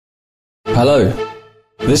Hello,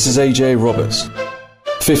 this is AJ Roberts,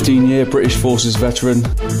 15-year British Forces veteran,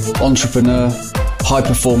 entrepreneur,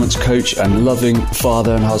 high-performance coach and loving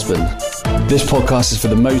father and husband. This podcast is for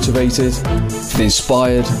the motivated, for the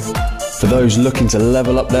inspired, for those looking to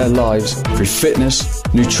level up their lives through fitness,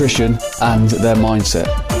 nutrition and their mindset.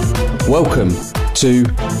 Welcome to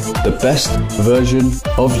the best version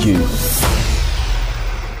of you.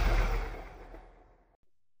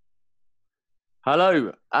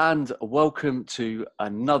 Hello and welcome to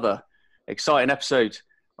another exciting episode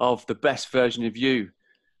of the best version of you.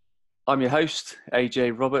 I'm your host,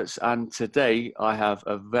 AJ Roberts, and today I have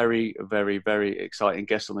a very exciting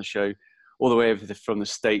guest on the show, all the way over from the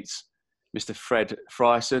States, Mr. Fred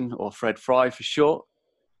Fri, or Fred Fri for short.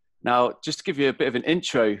 Now, just to give you a bit of an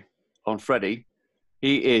intro on Freddie,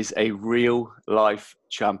 he is a real life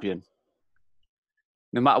champion.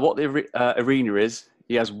 No matter what the arena is,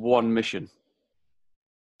 he has one mission: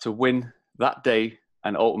 to win that day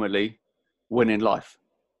and ultimately win in life.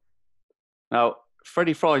 Now,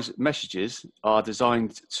 Freddy Fri's messages are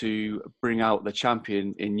designed to bring out the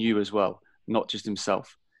champion in you as well, not just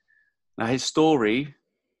himself. Now, his story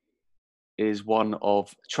is one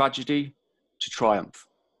of tragedy to triumph.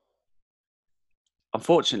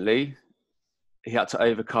 Unfortunately, he had to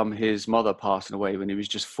overcome his mother passing away when he was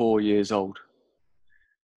just 4 years old.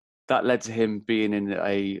 That led to him being in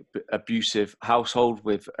an abusive household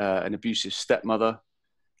with an abusive stepmother.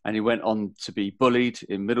 And he went on to be bullied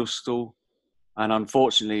in middle school and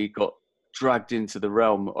unfortunately got dragged into the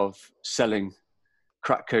realm of selling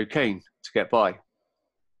crack cocaine to get by.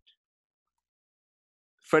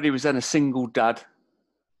 Freddie was then a single dad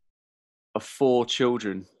of 4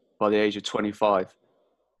 children by the age of 25.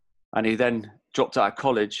 And he then dropped out of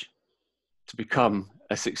college to become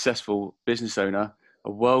a successful business owner, a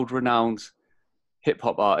world-renowned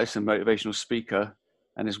hip-hop artist and motivational speaker,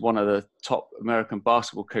 and is one of the top American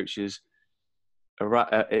basketball coaches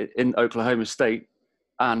in Oklahoma State,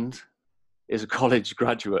 and is a college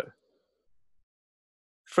graduate.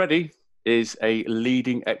 Freddie is a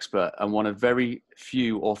leading expert and one of very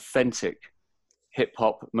few authentic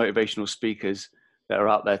hip-hop motivational speakers that are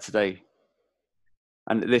out there today.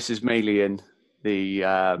 And this is mainly in the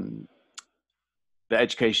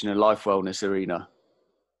education and life wellness arena.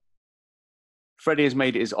 Freddie has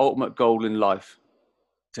made it his ultimate goal in life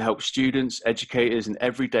to help students, educators, and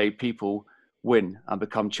everyday people win and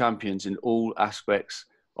become champions in all aspects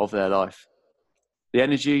of their life. The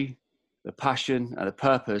energy, the passion, and the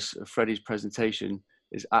purpose of Freddie's presentation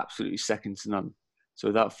is absolutely second to none. So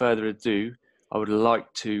without further ado, I would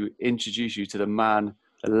like to introduce you to the man,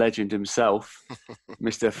 the legend himself,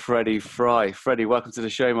 Mr. Freddy Fri. Freddie, welcome to the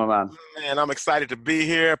show, my man. Man, I'm excited to be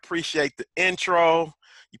here. Appreciate the intro.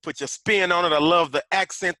 You put your spin on it. I love the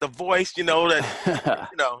accent, the voice,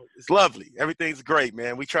 it's lovely. Everything's great,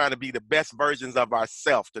 man. We're trying to be the best versions of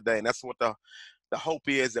ourselves today. And that's what the hope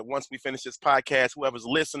is, that once we finish this podcast, whoever's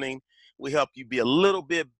listening, we help you be a little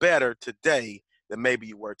bit better today than maybe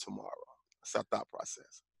you were tomorrow. That's our thought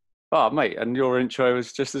process. Oh, mate, and your intro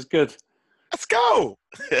was just as good. Let's go.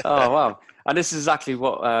 Oh, wow. And this is exactly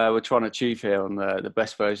what we're trying to achieve here on the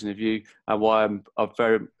best version of you, and why I'm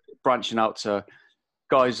very branching out to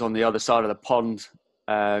guys on the other side of the pond.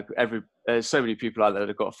 There's so many people out there that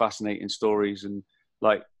have got fascinating stories, and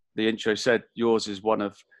like the intro said, yours is one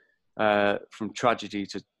of from tragedy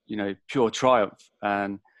to pure triumph,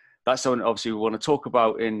 and that's something obviously we want to talk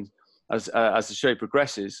about as the show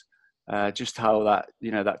progresses, just how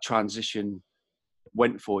that transition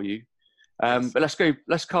went for you. But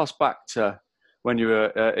let's cast back to when you were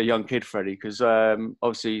a young kid, Freddie, because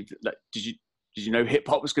obviously, did you know hip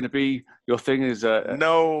hop was going to be your thing as a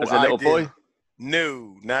little boy?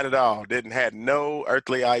 No, not at all. Had no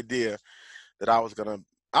earthly idea that I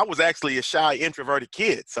was actually a shy, introverted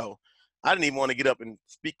kid. So I didn't even want to get up and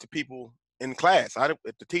speak to people in class.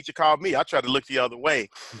 If the teacher called me, I tried to look the other way.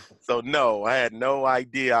 So no, I had no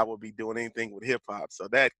idea I would be doing anything with hip hop. So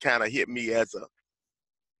that kind of hit me it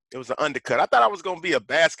was an undercut. I thought I was going to be a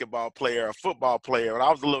basketball player, a football player, and I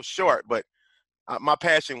was a little short, but my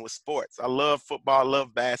passion was sports. I love football, I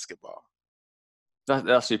love basketball.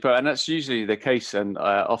 That's super. And that's usually the case, and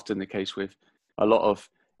often the case with a lot of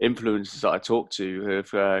influencers that I talk to who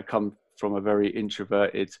have come from a very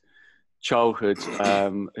introverted childhood,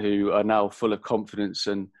 who are now full of confidence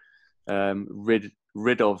and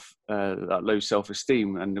rid of that low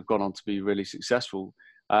self-esteem, and have gone on to be really successful.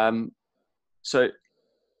 So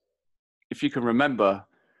if you can remember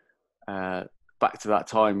back to that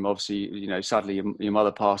time, obviously, sadly your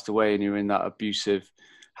mother passed away and you're in that abusive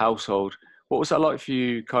household. What was that like for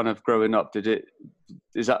you kind of growing up?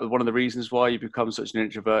 Is that one of the reasons why you become such an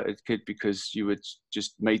introverted kid, because you were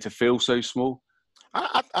just made to feel so small?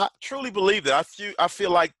 I truly believe that. I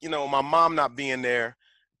feel like, my mom not being there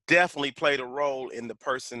definitely played a role in the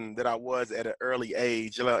person that I was at an early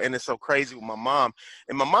age. And it's so crazy with my mom.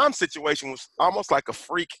 And my mom's situation was almost like a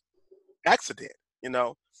freak accident, you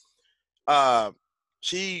know. Uh,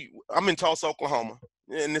 I'm in Tulsa, Oklahoma,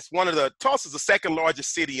 and Tulsa's the second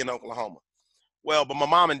largest city in Oklahoma. Well, but my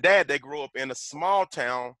mom and dad, they grew up in a small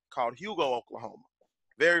town called Hugo, Oklahoma.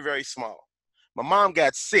 Very, very small. My mom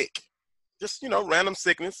got sick, just, random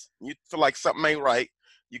sickness. You feel like something ain't right.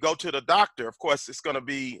 You go to the doctor. Of course, it's going to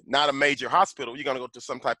be not a major hospital. You're going to go to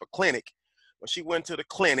some type of clinic. But she went to the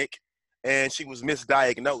clinic and she was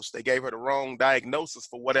misdiagnosed. They gave her the wrong diagnosis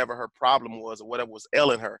for whatever her problem was or whatever was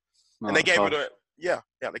ailing her. And they Oh, gave her gosh.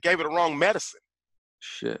 they gave her the wrong medicine.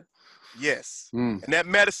 Shit. Yes. Mm. And that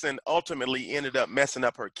medicine ultimately ended up messing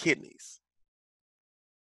up her kidneys.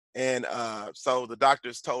 And so the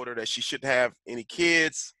doctors told her that she shouldn't have any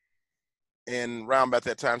kids. And around about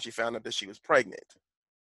that time, she found out that she was pregnant.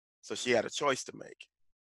 So she had a choice to make.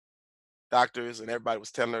 Doctors and everybody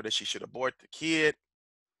was telling her that she should abort the kid.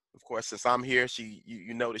 Of course, since I'm here,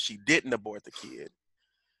 you know that she didn't abort the kid.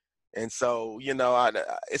 And so,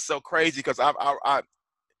 it's so crazy because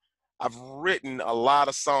I've written a lot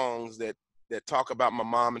of songs that talk about my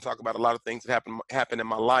mom and talk about a lot of things that happened in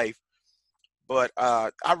my life. But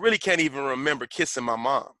I really can't even remember kissing my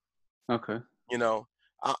mom. Okay.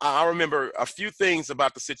 I remember a few things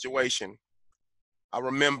about the situation. I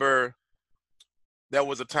remember there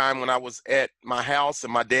was a time when I was at my house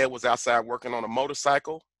and my dad was outside working on a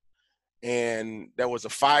motorcycle, and there was a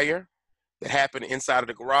fire that happened inside of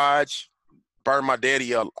the garage, burned my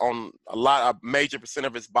daddy on a major percent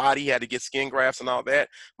of his body. He had to get skin grafts and all that.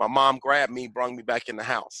 My mom grabbed me, brought me back in the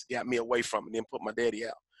house, got me away from it, then put my daddy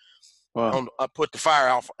out. Wow. I put the fire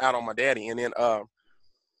out on my daddy, and then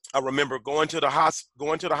I remember going to the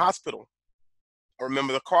hospital. I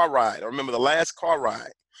remember the car ride. I remember the last car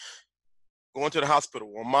ride, going to the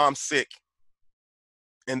hospital when mom's sick.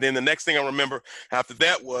 And then the next thing I remember after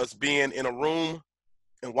that was being in a room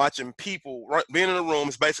and watching people. Being in a room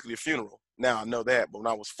is basically a funeral. Now I know that, but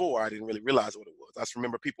when I was 4, I didn't really realize what it was. I just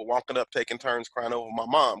remember people walking up, taking turns, crying over my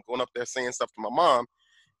mom, going up there saying stuff to my mom,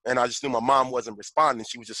 and I just knew my mom wasn't responding.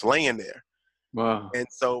 She was just laying there. Wow. And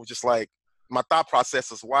so just like my thought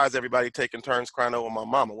process is, why is everybody taking turns crying over my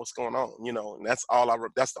mama? What's going on? And that's all those are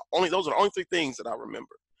the only 3 things that I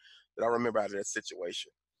remember out of that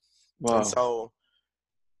situation. And Wow. so,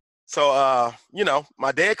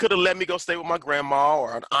 my dad could have let me go stay with my grandma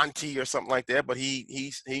or an auntie or something like that, but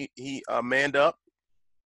he manned up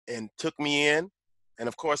and took me in. And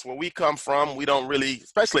of course, where we come from, we don't really,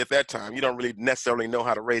 especially at that time, you don't really necessarily know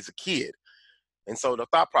how to raise a kid. And so the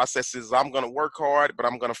thought process is, I'm going to work hard, but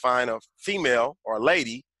I'm going to find a female or a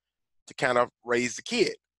lady to kind of raise the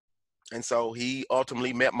kid. And so he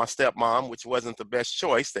ultimately met my stepmom, which wasn't the best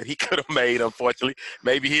choice that he could have made, unfortunately.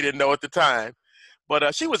 Maybe he didn't know at the time.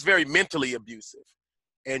 But she was very mentally abusive.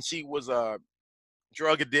 And she was a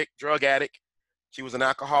drug addict. She was an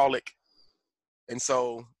alcoholic. And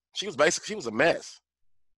so she was a mess.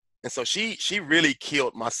 And so she really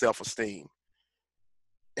killed my self-esteem.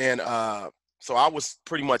 And so I was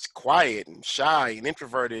pretty much quiet and shy and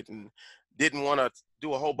introverted and didn't want to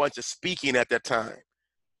do a whole bunch of speaking at that time.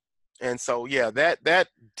 And so, yeah, that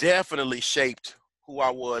definitely shaped who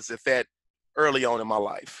I was at that early on in my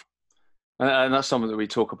life. And that's something that we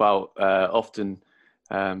talk about often.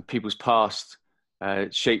 People's past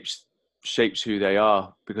shapes who they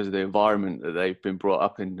are because of the environment that they've been brought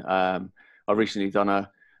up in. I recently done a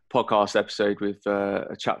podcast episode with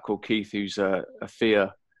a chap called Keith, who's a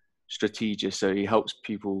fear strategist. So he helps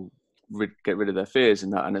people get rid of their fears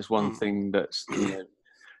and that. And there's one thing that's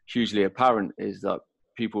hugely apparent is that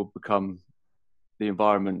people become the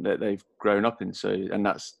environment that they've grown up in. So, and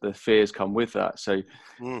that's the fears come with that. So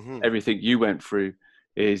everything you went through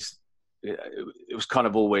it was kind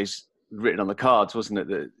of always written on the cards, wasn't it?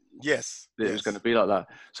 That it was going to be like that.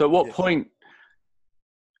 So at what point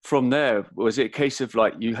from there, was it a case of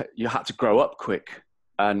like you had to grow up quick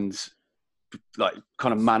and like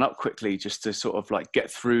kind of man up quickly just to sort of like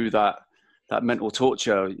get through that mental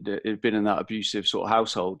torture? It'd been in that abusive sort of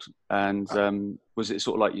household. And was it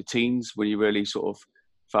sort of like your teens when you really sort of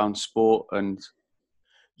found sport? And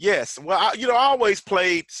Yes. Well, I always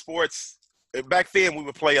played sports. Back then, we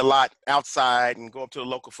would play a lot outside and go up to the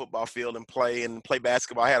local football field and play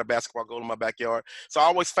basketball. I had a basketball goal in my backyard. So I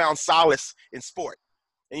always found solace in sport.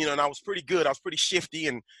 And, and I was pretty good. I was pretty shifty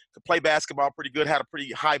and could play basketball pretty good, had a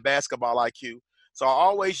pretty high basketball IQ. So I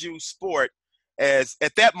always used sport as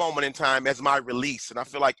at that moment in time as my release. And I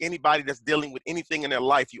feel like anybody that's dealing with anything in their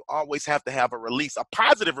life, you always have to have a release, a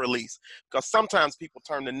positive release, because sometimes people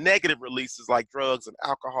turn to negative releases like drugs and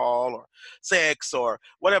alcohol or sex or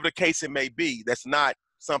whatever the case it may be. That's not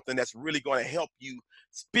something that's really going to help you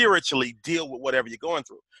spiritually deal with whatever you're going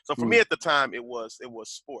through. So for me at the time, it was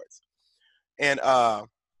sports. And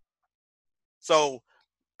so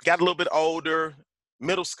got a little bit older.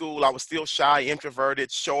 Middle school, I was still shy,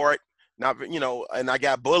 introverted, short, not, and I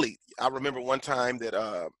got bullied. I remember one time that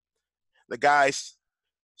the guys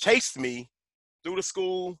chased me through the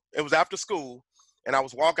school. It was after school, and I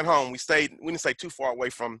was walking home. We didn't stay too far away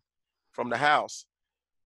from the house.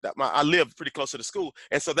 I lived pretty close to the school,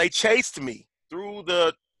 and so they chased me through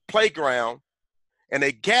the playground, and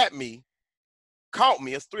they got me, caught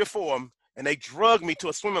me. It's 3 or 4 of them, and they drugged me to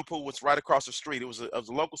a swimming pool, which was right across the street. It was a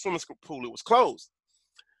local swimming pool. It was closed,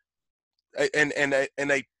 and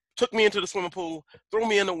they took me into the swimming pool, threw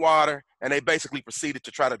me in the water, and they basically proceeded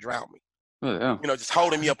to try to drown me. Oh, yeah. Just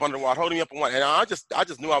holding me up under the water, and I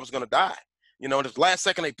just knew I was gonna die. The last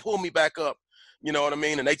second they pulled me back up. You know what I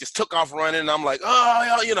mean? And they just took off running, and I'm like,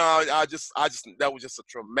 oh, I just that was just a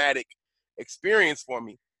traumatic experience for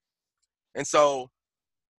me. And so,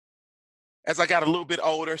 as I got a little bit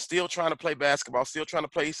older, still trying to play basketball, still trying to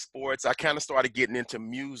play sports, I kind of started getting into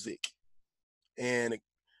music, and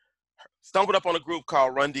stumbled up on a group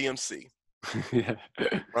called Run DMC. Yeah.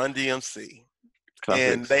 Run DMC.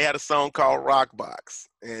 Classics. And they had a song called Rock Box,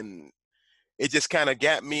 and it just kind of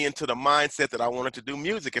got me into the mindset that I wanted to do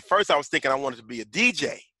music. At first, I was thinking I wanted to be a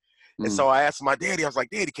DJ. And so I asked my daddy, I was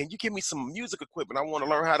like, Daddy, can you give me some music equipment? I want to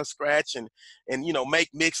learn how to scratch and make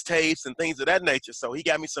mixtapes and things of that nature. So he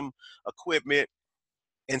got me some equipment.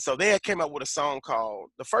 And so they came up with a song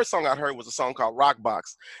the first song I heard was a song called Rock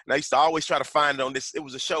Box. And I used to always try to find it on this. It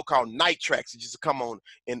was a show called Night Tracks. It used to come on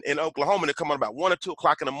in Oklahoma. And it come on about 1 or 2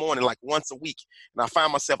 o'clock in the morning, like once a week. And I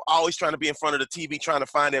found myself always trying to be in front of the TV, trying to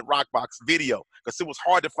find that Rock Box video, because it was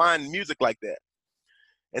hard to find music like that.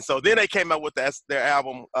 And so then they came out with their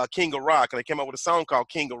album, King of Rock. And they came out with a song called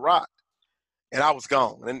King of Rock. And I was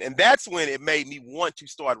gone. And that's when it made me want to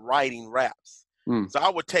start writing raps. So I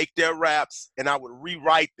would take their raps and I would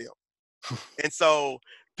rewrite them. And so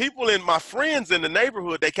my friends in the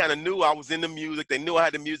neighborhood, they kind of knew I was into music. They knew I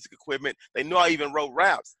had the music equipment. They knew I even wrote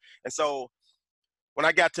raps. And so when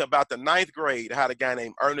I got to about the 9th grade, I had a guy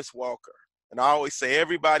named Ernest Walker. And I always say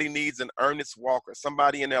everybody needs an Ernest Walker,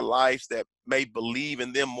 somebody in their lives that may believe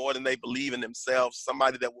in them more than they believe in themselves,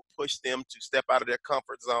 somebody that will push them to step out of their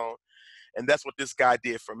comfort zone. And that's what this guy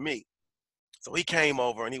did for me. So he came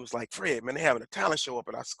over and he was like, Fred, man, they're having a talent show up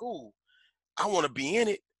at our school. I want to be in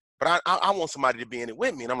it, but I want somebody to be in it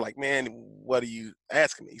with me. And I'm like, man, what are you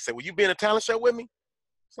asking me? He said, will you be in a talent show with me?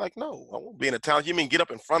 It's like, no, I won't be in a talent. You mean get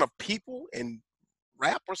up in front of people and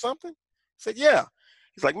rap or something? I said, yeah.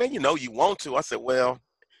 He's like, man, you want to. I said, well,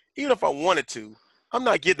 even if I wanted to, I'm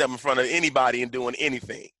not getting up in front of anybody and doing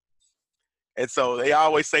anything. And so they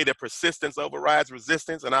always say that persistence overrides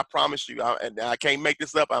resistance. And I promise you, and I can't make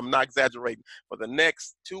this up, I'm not exaggerating. For the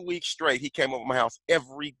next 2 weeks straight, he came over my house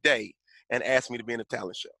every day and asked me to be in a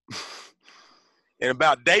talent show. And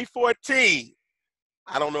about day 14,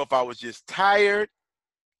 I don't know if I was just tired.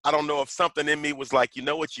 I don't know if something in me was like, you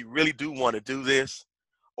know what, you really do want to do this.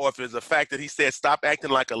 Or if it's the fact that he said, stop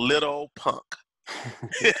acting like a little punk.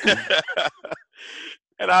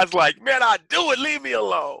 And I was like, man, I'll do it. Leave me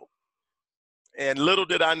alone. And little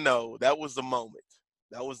did I know, that was the moment.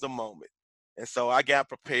 That was the moment. And so I got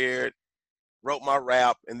prepared, wrote my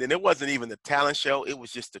rap, and then it wasn't even the talent show. It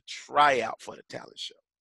was just a tryout for the talent show.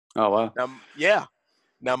 Oh, wow. Now, yeah.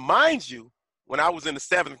 Now, mind you, when I was in the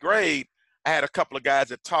 7th grade, I had a couple of guys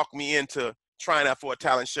that talked me into trying out for a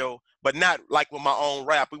talent show, but not like with my own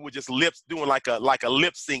rap. We were just doing like a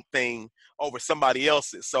lip sync thing over somebody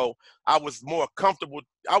else's. So I was more comfortable.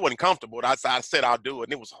 I wasn't comfortable. I said I'll do it,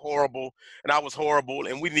 and it was horrible, and I was horrible,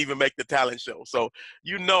 and we didn't even make the talent show. So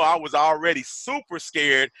I was already super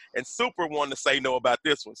scared and super wanting to say no about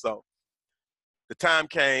this one. So the time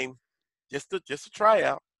came just to try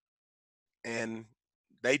out, and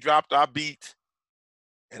they dropped our beat,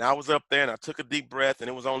 and I was up there, and I took a deep breath, and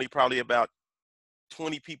it was only probably about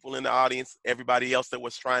 20 people in the audience. Everybody else that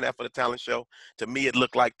was trying out for the talent show, to me, it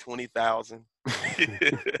looked like 20,000.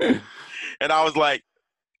 And I was like,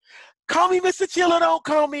 call me Mr. Chiller, don't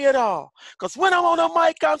call me at all. Because when I'm on the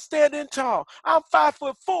mic, I'm standing tall. I'm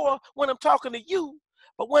 5'4" when I'm talking to you.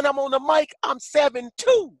 But when I'm on the mic, I'm 7'2",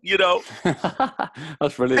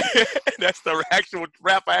 That's brilliant. That's the actual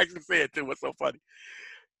rap I actually said too. What's so funny?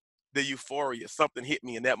 The euphoria, something hit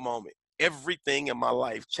me in that moment. Everything in my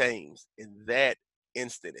life changed in that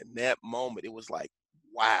instant. In that moment, it was like,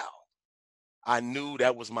 wow. I knew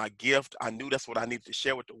that was my gift. I knew that's what I needed to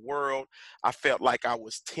share with the world. I felt like I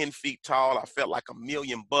was 10 feet tall. I felt like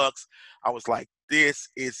 $1,000,000. I was like, this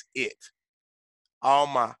is it. All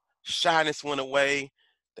my shyness went away.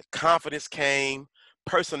 The confidence came.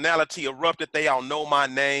 Personality erupted. They all know my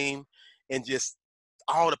name. And just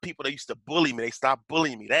all the people that used to bully me, they stopped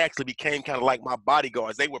bullying me. They actually became kind of like my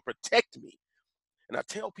bodyguards. They would protect me. And I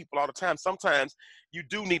tell people all the time, sometimes you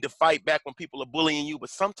do need to fight back when people are bullying you, but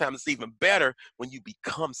sometimes it's even better when you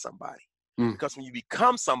become somebody. Mm. Because when you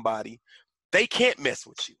become somebody, they can't mess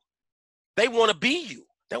with you. They want to be you.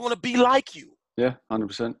 They want to be like you. Yeah,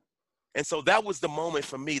 100%. And so that was the moment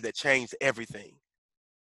for me that changed everything.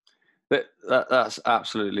 That's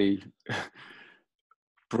absolutely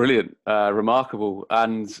brilliant, remarkable,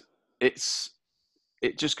 and it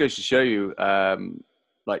just goes to show you,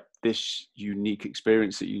 like this unique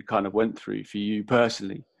experience that you kind of went through for you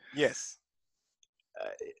personally. Yes.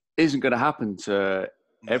 Isn't going to happen to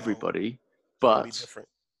No, everybody, it'll be but different.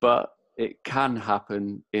 it can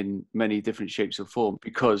happen in many different shapes or form,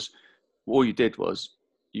 because all you did was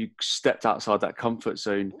you stepped outside that comfort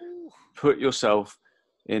zone, Ooh, put yourself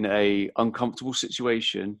in a uncomfortable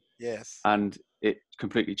situation, yes, and it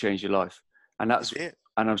completely changed your life. And it did.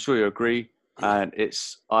 I'm sure you agree. And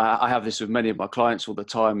I have this with many of my clients all the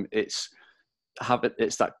time. It's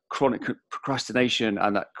that chronic procrastination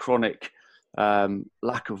and that chronic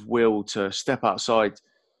lack of will to step outside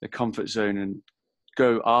the comfort zone and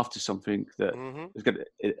go after something that Mm-hmm. is going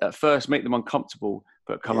to at first make them uncomfortable,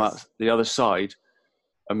 but come out Yes, the other side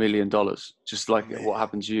 $1,000,000, just like what man.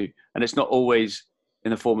 happened to you. And it's not always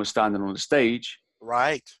in the form of standing on the stage,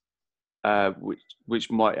 Right. which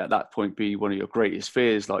might at that point be one of your greatest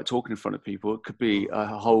fears, like talking in front of people. It could be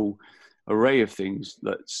Mm-hmm. a whole array of things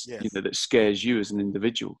Yes, that scares you as an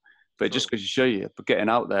individual. But it true. just goes to show you, but getting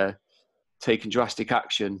out there, taking drastic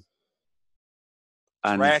action,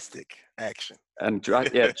 and Drastic action.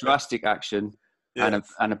 drastic action,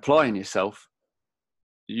 Yes. and applying yourself,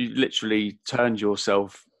 you literally turned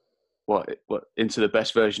yourself what into the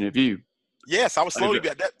best version of you Yes, I was over slowly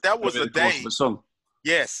that was over a the course of day. a song.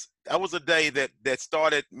 Yes, that was a day that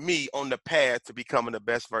started me on the path to becoming the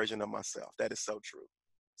best version of myself. That is so true.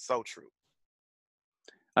 So true.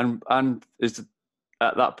 And is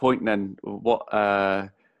at that point then,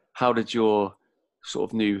 how did your sort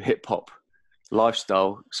of new hip hop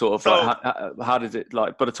lifestyle sort of like So, how did it,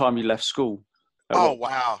 like, by the time you left school, at oh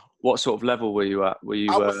wow. what sort of level were you at? Were I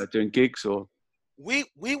you was doing gigs or? we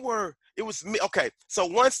were it was me. Okay, so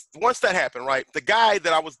once that happened, right? The guy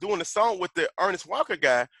that I was doing the song with, the Ernest Walker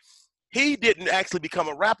guy, he didn't actually become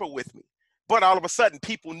a rapper with me. But all of a sudden,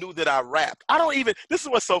 people knew that I rapped. This is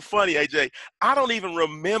what's so funny, AJ. I don't even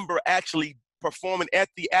remember actually performing at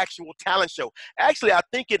the actual talent show. Actually, I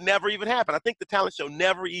think it never even happened. I think the talent show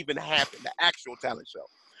never even happened, the actual talent show.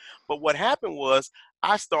 But what happened was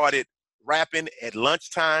I started rapping at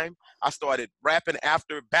lunchtime. I started rapping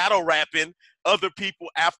after battle rapping other people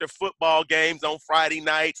after football games on Friday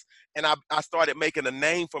nights. And I started making a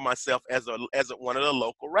name for myself as one of the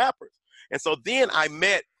local rappers. And so then I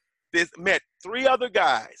met three other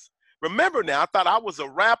guys. Remember now, I thought I was a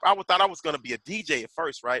rapper. I thought I was going to be a DJ at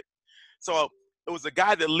first, right? So it was a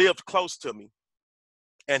guy that lived close to me.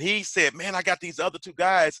 And he said, man, I got these other two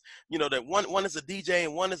guys, that one is a DJ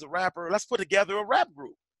and one is a rapper. Let's put together a rap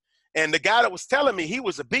group. And the guy that was telling me, he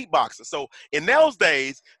was a beatboxer. So in those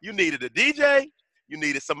days, you needed a DJ, you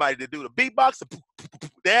needed somebody to do the beatboxer,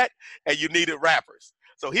 that, and you needed rappers.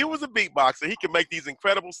 So he was a beatboxer. He could make these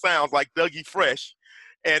incredible sounds like Dougie Fresh.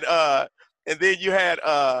 And then you had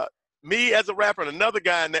me as a rapper and another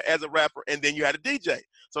guy as a rapper, and then you had a DJ.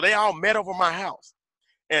 So they all met over my house.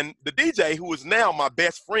 And the DJ, who is now my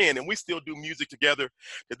best friend, and we still do music together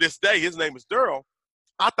to this day, his name is Daryl.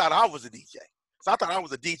 I thought I was a DJ. So I thought I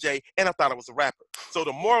was a DJ and I thought I was a rapper. So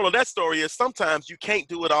the moral of that story is sometimes you can't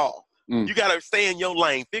do it all. Mm. You got to stay in your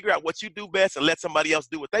lane, figure out what you do best and let somebody else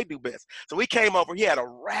do what they do best. So he came over, he had a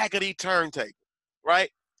raggedy turntable, right?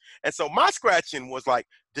 And so my scratching was like,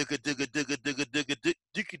 digga, digga, digga, digga, digga,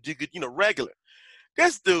 digga, digga, regular.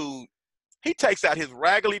 This dude, he takes out his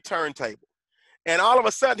raggedy turntable. And all of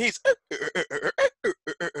a sudden, he's,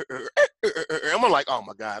 I'm like, oh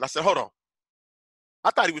my God. I said, hold on. I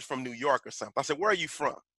thought he was from New York or something. I said, where are you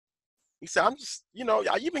from? He said, I'm just,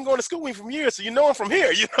 you've been going to school with me from years, so I'm from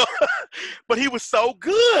here, But he was so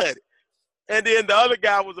good. And then the other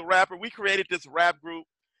guy was a rapper. We created this rap group,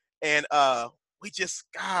 and my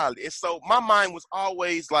mind was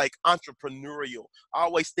always like entrepreneurial,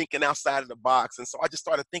 always thinking outside of the box. And so I just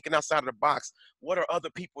started thinking outside of the box. What are other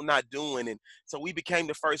people not doing? And so we became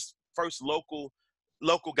the first local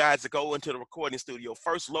local guys to go into the recording studio,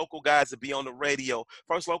 first local guys to be on the radio,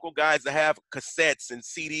 first local guys to have cassettes and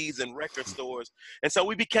CDs and record stores. And so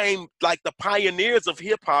we became like the pioneers of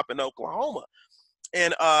hip hop in Oklahoma.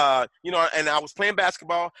 And, and I was playing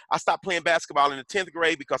basketball. I stopped playing basketball in the 10th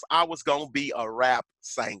grade because I was going to be a rap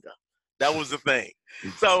singer. That was the thing.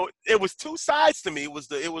 So it was two sides to me. It was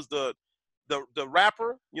the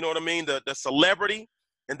rapper, you know what I mean? The celebrity.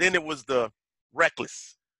 And then it was the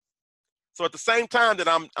reckless. So at the same time that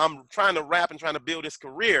I'm trying to rap and trying to build this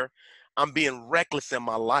career, I'm being reckless in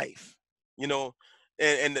my life, you know.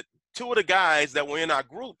 And the two of the guys that were in our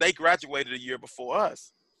group, they graduated a year before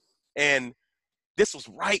us. And this was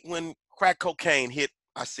right when crack cocaine hit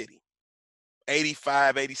our city,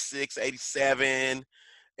 85, 86, 87.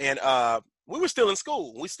 And we were still in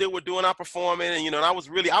school. We still were doing our performing. And, and I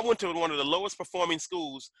went to one of the lowest performing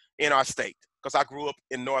schools in our state because I grew up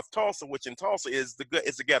in North Tulsa, which in Tulsa is the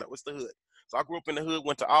ghetto. It's the hood. So I grew up in the hood,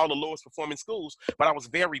 went to all the lowest performing schools, but I was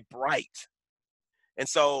very bright. And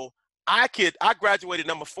so I graduated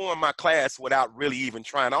number 4 in my class without really even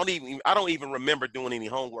trying. I don't even remember doing any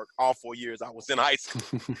homework all 4 years I was in high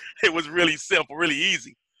school. It was really simple, really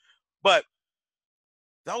easy. But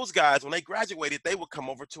those guys, when they graduated, they would come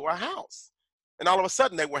over to our house. And all of a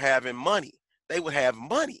sudden they were having money. They would have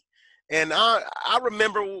money. And I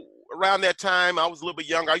remember around that time, I was a little bit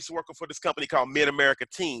younger. I used to work for this company called Mid-America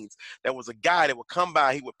Teens. There was a guy that would come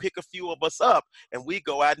by. He would pick a few of us up, and we'd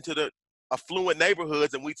go out into the affluent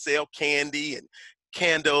neighborhoods, and we'd sell candy and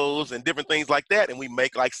candles and different things like that, and we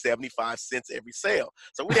make like 75 cents every sale.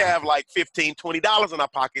 So we'd have like $15, $20 in our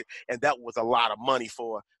pocket, and that was a lot of money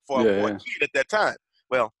for a kid at that time.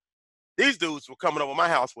 Well, these dudes were coming over my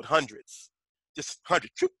house with hundreds, just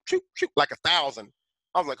hundreds, choop, choop, choop, like 1,000.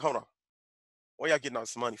 I was like, hold on, where y'all getting all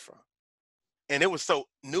this money from? And it was so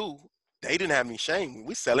new, they didn't have any shame.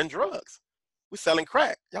 We selling drugs. We selling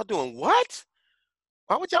crack. Y'all doing what?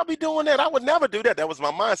 Why would y'all be doing that? I would never do that. That was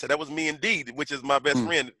my mindset. That was me and D, which is my best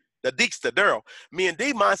friend, the Deekster, Daryl. Me and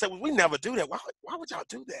D mindset was we never do that. Why would y'all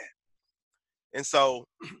do that? And so,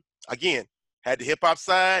 again, had the hip-hop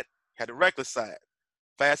side, had the reckless side.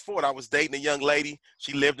 Fast forward, I was dating a young lady.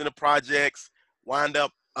 She lived in the projects, wound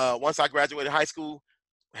up, once I graduated high school,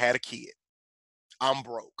 had a kid. I'm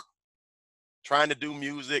broke. Trying to do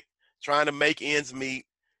music, trying to make ends meet.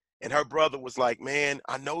 And her brother was like, man,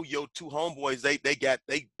 I know your two homeboys, they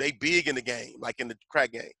big in the game, like in the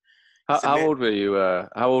crack game. How old were you?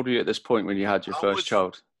 How old were you at this point when you had your first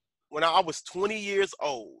child? When I was 20 years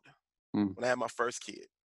old, when I had my first kid.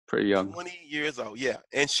 Pretty young. 20 years old, yeah.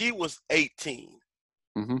 And she was 18.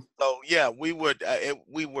 Mm-hmm. So, yeah, we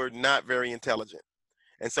were not very intelligent.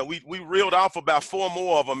 And so we reeled off about 4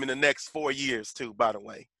 more of them in the next 4 years, too, by the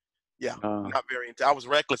way. Yeah, not very. I was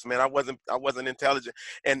reckless, man. I wasn't intelligent,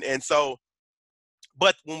 and so,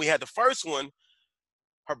 but when we had the first one,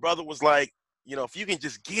 her brother was like, if you can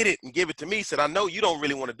just get it and give it to me, he said, I know you don't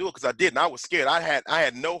really want to do it because I didn't. I was scared. I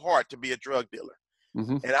had no heart to be a drug dealer,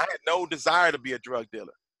 and I had no desire to be a drug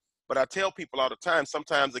dealer. But I tell people all the time,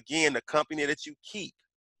 sometimes again, the company that you keep,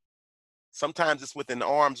 sometimes it's within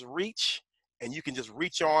arm's reach, and you can just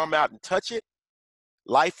reach your arm out and touch it.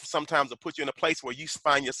 Life sometimes will put you in a place where you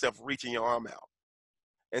find yourself reaching your arm out.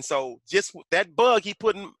 And so just that bug he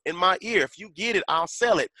put in my ear, if you get it, I'll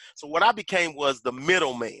sell it. So what I became was the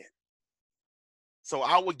middleman. So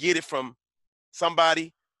I would get it from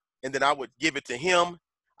somebody, and then I would give it to him.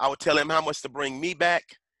 I would tell him how much to bring me back,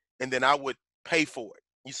 and then I would pay for it.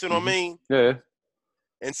 You see what I mean? Yeah.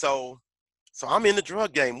 And so I'm in the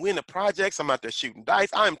drug game. We're in the projects. I'm out there shooting dice.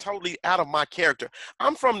 I am totally out of my character.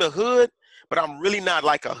 I'm from the hood, but I'm really not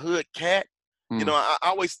like a hood cat. I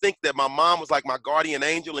always think that my mom was like my guardian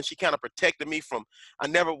angel, and she kind of protected me from, I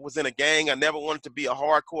never was in a gang. I never wanted to be a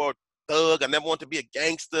hardcore thug. I never wanted to be a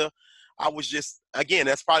gangster. I was just, again,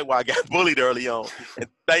 that's probably why I got bullied early on. And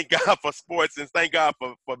thank God for sports, and thank God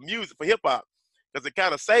for music, for hip hop, because it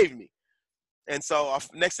kind of saved me. And so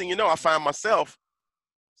next thing you know, I find myself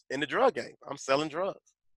in the drug game. I'm selling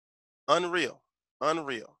drugs. Unreal.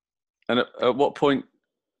 And at what point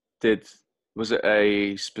was it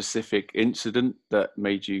a specific incident that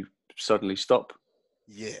made you suddenly stop?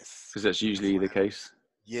 Yes. Because that's usually the case.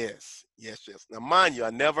 Yes. Now, mind you, I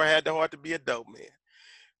never had the heart to be a dope man.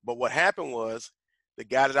 But what happened was the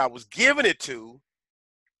guy that I was giving it to,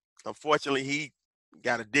 unfortunately, he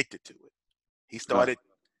got addicted to it. He started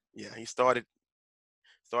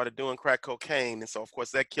doing crack cocaine. And so, of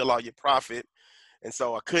course, that killed all your profit. And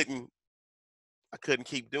so I couldn't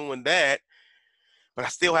keep doing that. But I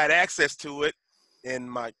still had access to it. And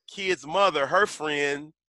my kid's mother, her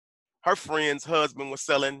friend's husband was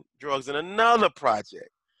selling drugs in another project.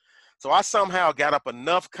 So I somehow got up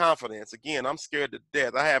enough confidence. Again, I'm scared to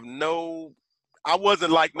death. I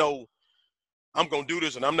wasn't like, no, I'm going to do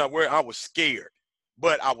this and I'm not worried. I was scared,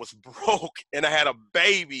 but I was broke and I had a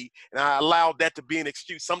baby and I allowed that to be an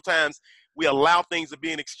excuse. Sometimes we allow things to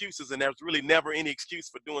be an excuses, and there's really never any excuse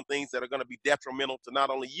for doing things that are going to be detrimental to not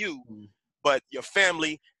only you, but your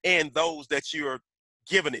family and those that you're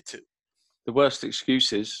giving it to. The worst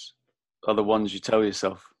excuses are the ones you tell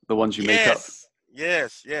yourself, the ones you make up.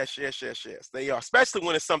 Yes. They are, especially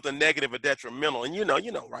when it's something negative or detrimental, and you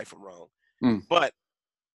know right from wrong. But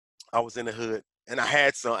I was in the hood, and I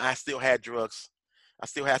still had drugs. I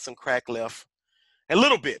still had some crack left, a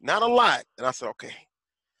little bit, not a lot. And I said, okay,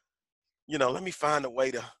 let me find a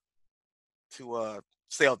way to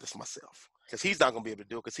sell this myself, because he's not gonna be able to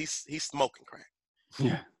do it because he's smoking crack.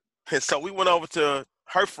 Yeah. And so we went over to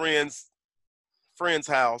her friend's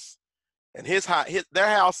house, and their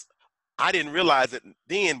house. I didn't realize it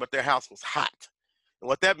then, but their house was hot. And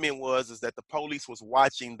what that meant is that the police was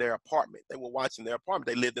watching their apartment. They were watching their apartment.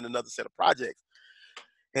 They lived in another set of projects.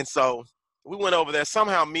 And so we went over there.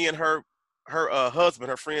 Somehow me and her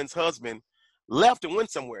husband, her friend's husband, left and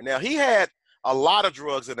went somewhere. Now, he had a lot of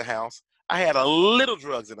drugs in the house. I had a little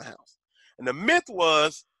drugs in the house. And the myth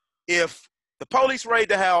was, if the police raid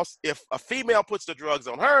the house, if a female puts the drugs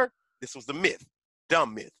on her, this was the myth,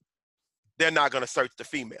 dumb myth, they're not going to search the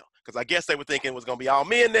female. Because I guess they were thinking it was going to be all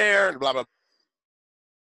men there and blah, blah,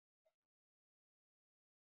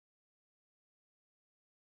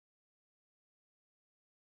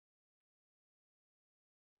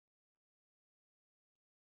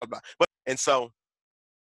 blah. And so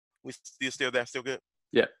we still there, still good?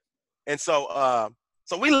 Yeah. And so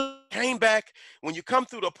we came back. When you come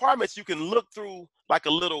through the apartments, you can look through like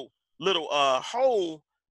a little hole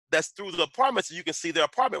that's through the apartment, so you can see their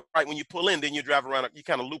apartment. Right when you pull in, then you drive around, you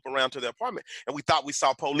kind of loop around to their apartment. And we thought we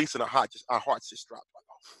saw police, and our hearts just dropped. Like,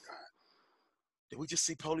 oh my God, did we just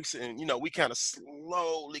see police? And we kind of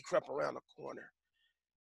slowly crept around the corner.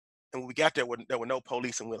 And when we got there, there were no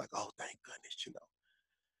police, and we're like, oh, thank goodness,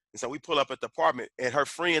 And so we pull up at the apartment, and her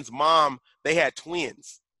friend's mom, they had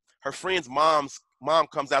twins. Her friend's mom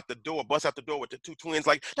comes out the door, busts out the door with the two twins,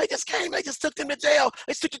 like, they just took them to jail.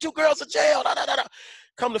 They took the two girls to jail. Da, da, da, da.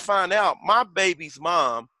 Come to find out, my baby's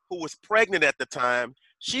mom, who was pregnant at the time,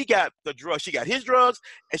 she got the drugs. She got his drugs,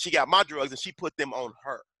 and she got my drugs, and she put them on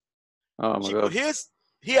her. Oh my God.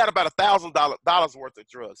 He had about $1,000 worth of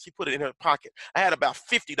drugs. She put it in her pocket. I had about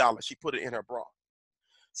 $50. She put it in her bra.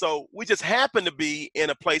 So we just happened to be in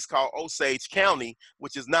a place called Osage County,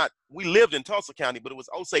 which is not, we lived in Tulsa County, but it was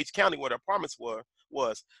Osage County where the apartments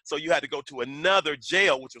was. So you had to go to another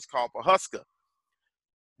jail, which was called Pawhuska.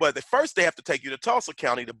 But first they have to take you to Tulsa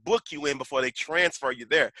County to book you in before they transfer you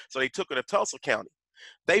there. So they took her to Tulsa County.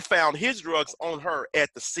 They found his drugs on her at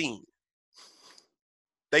the scene.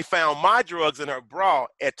 They found my drugs in her bra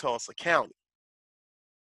at Tulsa County.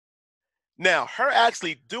 Now, her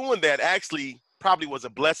actually doing that probably was a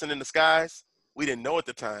blessing in disguise. We didn't know at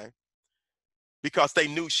the time, because they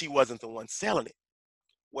knew she wasn't the one selling it.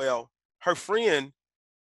 Well, her friend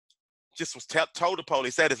just was told the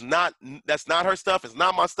police that's not her stuff. It's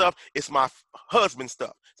not my stuff. It's my husband's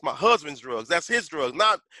stuff. It's my husband's drugs. That's his drugs.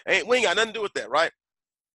 We ain't got nothing to do with that, right?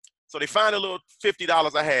 So they find a little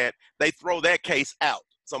 $50 I had. They throw that case out.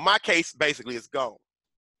 So my case basically is gone.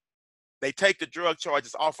 They take the drug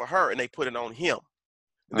charges off of her and they put it on him.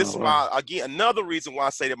 This is why, again, another reason why I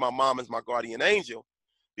say that my mom is my guardian angel,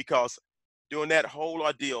 because during that whole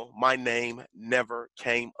ordeal, my name never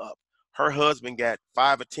came up. Her husband got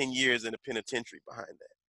 5 or 10 years in the penitentiary behind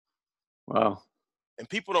that. Wow. And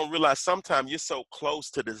people don't realize sometimes you're so close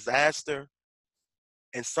to disaster,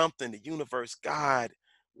 and something, the universe, God,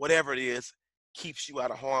 whatever it is, keeps you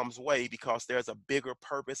out of harm's way, because there's a bigger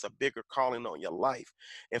purpose, a bigger calling on your life.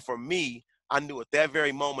 And for me, I knew at that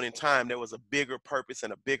very moment in time, there was a bigger purpose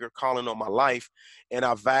and a bigger calling on my life. And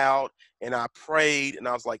I vowed and I prayed, and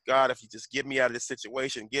I was like, God, if you just get me out of this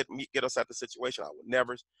situation, get us out of the situation, I would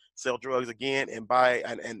never sell drugs again and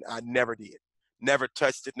I never did. Never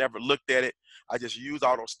touched it, never looked at it. I just used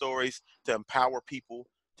all those stories to empower people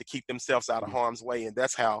to keep themselves out of harm's way. And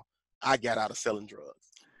that's how I got out of selling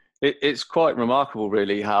drugs. It's quite remarkable,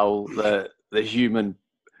 really, how the human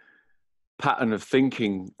pattern of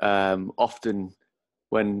thinking, often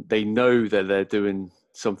when they know that they're doing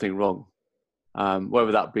something wrong,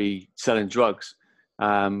 whether that be selling drugs,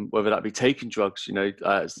 whether that be taking drugs,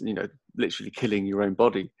 literally killing your own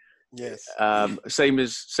body. Yes. Same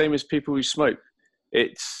as people who smoke.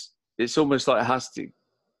 It's almost like it has to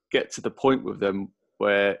get to the point with them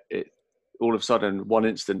where it all of a sudden, one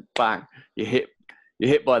instant, bang, you're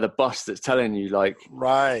hit by the bus that's telling you, like,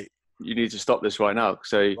 right, you need to stop this right now.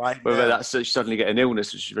 So right whether now. that's you suddenly get an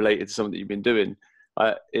illness which is related to something that you've been doing,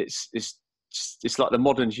 it's like the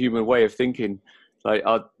modern human way of thinking. Like,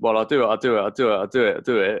 I'll do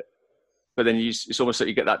it, but then it's almost like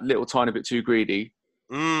you get that little tiny bit too greedy,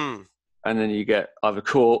 Mm. and then you get either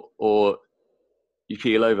caught or you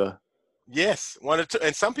keel over. Yes, one or two.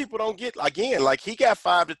 And some people don't get, again, like he got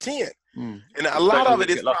 5 to 10. And a Just lot don't of always it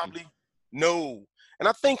is get lucky. probably no. And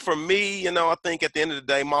I think for me, I think at the end of the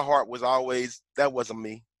day, my heart was always, that wasn't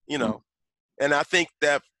me. Mm. And I think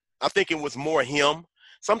it was more him.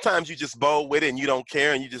 Sometimes you just bold with it and you don't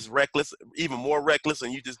care and you just reckless, even more reckless,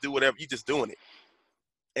 and you just do whatever, you just doing it.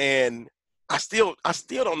 And I still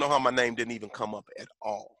don't know how my name didn't even come up at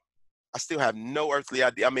all. I still have no earthly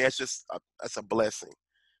idea. I mean, that's a blessing.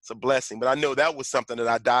 It's a blessing. But I know that was something that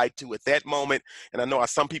I died to at that moment. And I know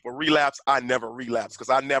some people relapse. I never relapsed because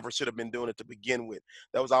I never should have been doing it to begin with.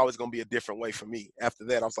 That was always going to be a different way for me. After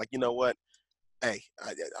that, I was like, you know what? Hey,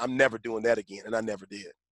 I'm never doing that again. And I never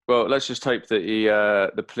did. Well, let's just hope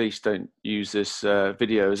that the police don't use this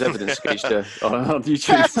video as evidence against you on YouTube.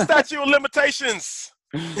 Pass the statute of limitations.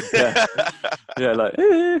 Yeah, yeah, like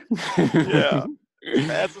Yeah.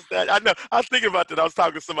 Pass the statute. I know. I was thinking about that. I was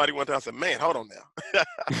talking to somebody one time. I said, man, hold on now.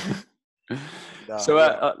 So,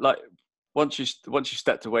 Yeah. like, once you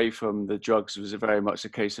stepped away from the drugs, was it very much a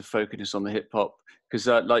case of focusing on the hip hop? Because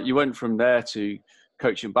like you went from there to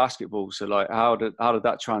coaching basketball. So, like, how did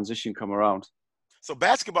that transition come around? So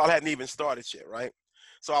basketball hadn't even started yet, right?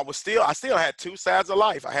 So I still had two sides of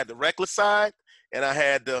life. I had the reckless side and I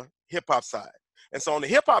had the hip hop side. And so on the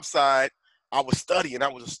hip hop side, I was studying. I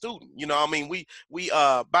was a student. I mean, we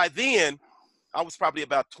by then I was probably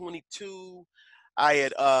about 22. I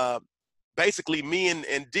had basically me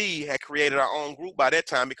and D had created our own group by that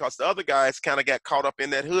time because the other guys kind of got caught up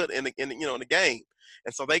in that hood in the game.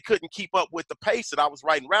 And so they couldn't keep up with the pace that I was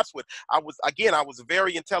writing raps with. I was a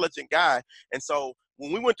very intelligent guy. And so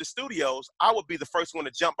when we went to studios, I would be the first one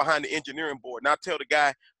to jump behind the engineering board. And I'd tell the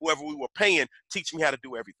guy, whoever we were paying, teach me how to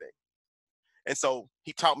do everything. And so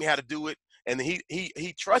he taught me how to do it. And he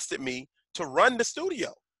trusted me to run the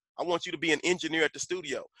studio. I want you to be an engineer at the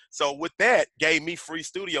studio. So with that, gave me free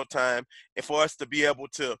studio time and for us to be able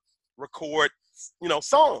to record,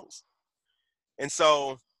 songs. And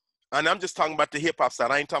so, and I'm just talking about the hip hop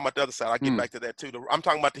side. I ain't talking about the other side. I'll get back to that too. I'm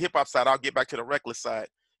talking about the hip hop side. I'll get back to the reckless side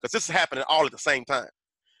because this is happening all at the same time.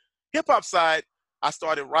 Hip hop side, I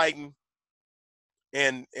started writing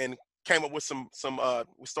and came up with some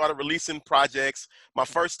we started releasing projects. My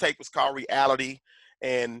first tape was called Reality,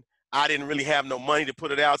 and I didn't really have no money to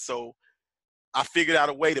put it out, so I figured out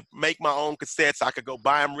a way to make my own cassettes. I could go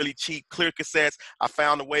buy them really cheap, clear cassettes. I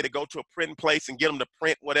found a way to go to a printing place and get them to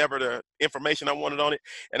print whatever the information I wanted on it,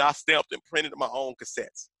 and I stamped and printed my own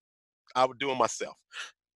cassettes. I would do them myself.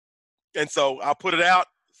 And so I put it out,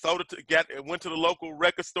 sold it, went to the local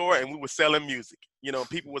record store, and we were selling music.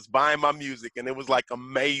 People was buying my music, and it was like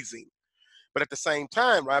amazing. But at the same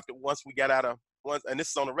time, right after once we got and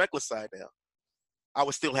this is on the reckless side now, I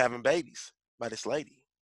was still having babies by this lady.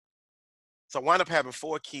 So I wound up having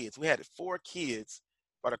 4 kids. We had 4 kids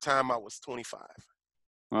by the time I was 25.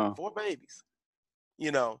 Wow. 4 babies,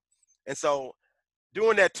 And so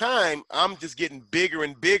during that time, I'm just getting bigger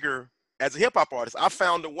and bigger as a hip hop artist. I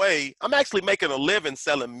found a way. I'm actually making a living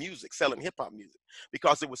selling hip hop music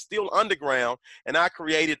because it was still underground. And I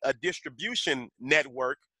created a distribution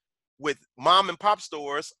network with mom and pop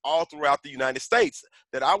stores all throughout the United States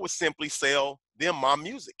that I would simply sell them my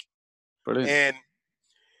music. Brilliant.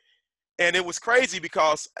 And it was crazy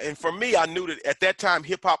because, and for me, I knew that at that time,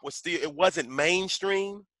 hip hop it wasn't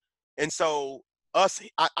mainstream. And so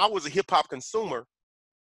I was a hip hop consumer.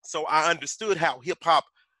 So I understood how hip hop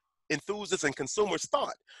enthusiasts and consumers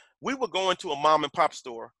thought. We would go into a mom and pop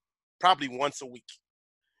store probably once a week.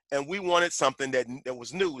 And we wanted something that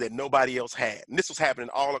was new that nobody else had. And this was happening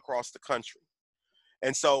all across the country.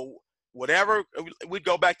 And so whatever, we'd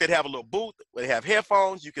go back, they'd have a little booth, they'd have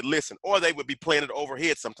headphones, you could listen, or they would be playing it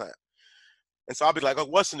overhead sometime. And so I'll be like, oh,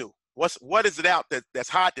 what's new? What is it out that's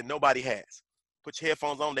hot that nobody has? Put your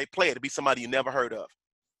headphones on, they play it. It'll be somebody you never heard of.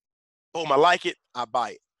 Boom, I like it, I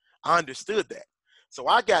buy it. I understood that. So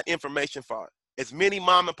I got information for as many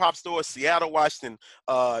mom and pop stores, Seattle, Washington,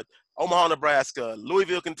 Omaha, Nebraska,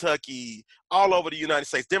 Louisville, Kentucky, all over the United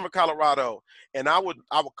States, Denver, Colorado. And I would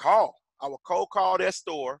cold call their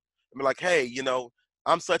store and be like, hey,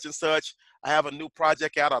 I'm such and such. I have a new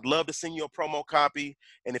project out. I'd love to send you a promo copy.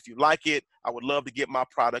 And if you like it, I would love to get my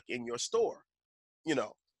product in your store,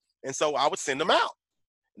 And so I would send them out.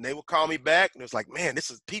 And they would call me back, and it was like, man, this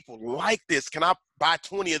is people like this. Can I buy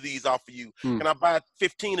 20 of these off of you? Can I buy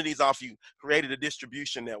 15 of these off of you? Created a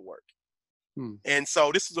distribution network. And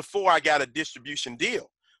so this is before I got a distribution deal.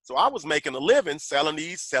 So I was making a living selling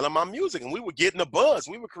my music, and we were getting a buzz.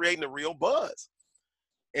 We were creating a real buzz.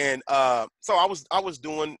 And so I was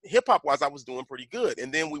doing hip hop wise, I was doing pretty good.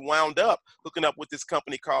 And then we wound up hooking up with this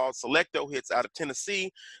company called Selecto Hits out of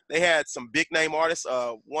Tennessee. They had some big name artists.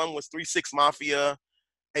 One was 3-6 Mafia,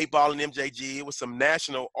 8 Ball and MJG. It was some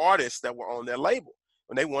national artists that were on their label,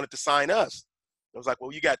 and they wanted to sign us. It was like,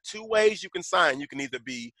 well, you got 2 ways you can sign. You can either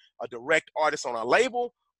be a direct artist on our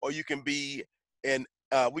label, or you can be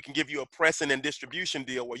we can give you a pressing and distribution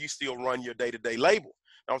deal where you still run your day-to-day label.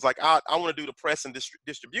 And I was like, I want to do the press and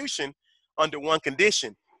distribution under one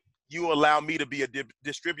condition. You allow me to be a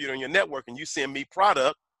distributor in your network, and you send me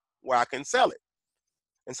product where I can sell it.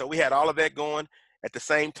 And so we had all of that going. At the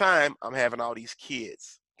same time, I'm having all these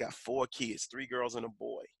kids. Got 4 kids, 3 girls and a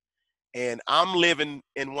boy. And I'm living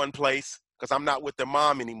in one place because I'm not with their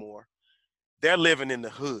mom anymore. They're living in the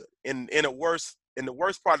hood, in the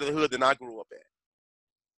worst part of the hood than I grew up at.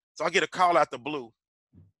 So I get a call out the blue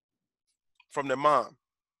from their mom.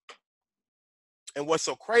 And what's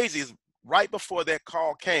so crazy is right before that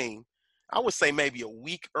call came, I would say maybe a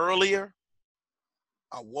week earlier,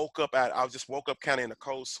 I just woke up kind of in a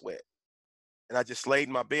cold sweat. And I just laid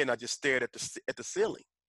in my bed and I just stared at the ceiling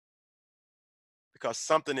because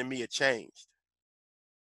something in me had changed.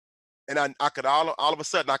 And I could all of a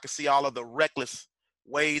sudden, I could see all of the reckless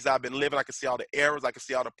ways I've been living. I could see all the errors. I could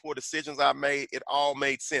see all the poor decisions I made. It all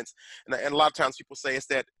made sense. And a lot of times people say it's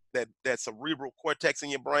that cerebral cortex in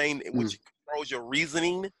your brain, which controls your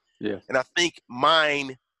reasoning. Yeah. And I think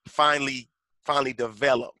mine finally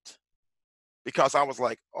developed because I was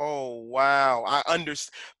like, oh, wow. I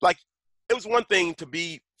understand. Like, it was one thing to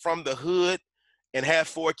be from the hood and have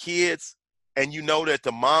 4 kids, and you know that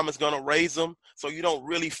the mom is going to raise them, so you don't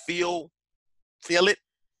really feel it.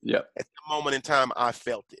 Yeah. At the moment in time, I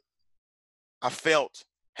felt it. I felt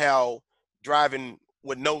how driving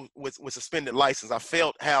with suspended license. I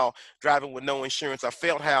felt how driving with no insurance. I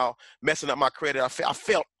felt how messing up my credit. I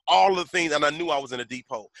felt all the things, and I knew I was in a deep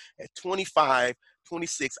hole. At 25,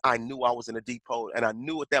 26, I knew I was in a deep hole, and I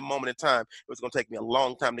knew at that moment in time it was going to take me a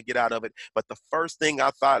long time to get out of it. But the first thing I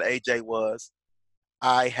thought, AJ, was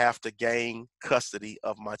I have to gain custody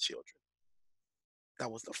of my children. That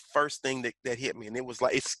was the first thing that hit me, and it was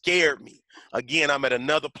like, it scared me. Again, I'm at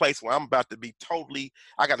another place where I'm about to be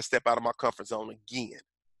I got to step out of my comfort zone again,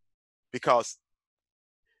 because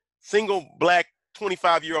single black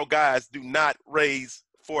 25-year-old guys do not raise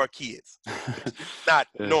 4 kids. It's not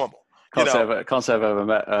normal. Can't say I've ever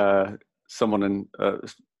met someone in.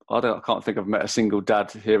 I can't think I've met a single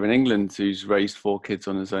dad here in England who's raised 4 kids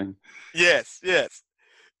on his own. Yes.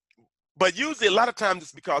 But usually, a lot of times,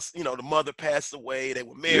 it's because, the mother passed away, they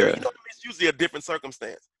were married. Yeah. It's usually a different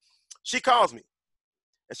circumstance. She calls me,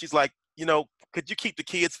 and she's like, could you keep the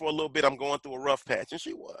kids for a little bit? I'm going through a rough patch. And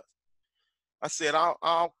she was. I said,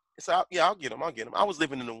 I'll get them. I was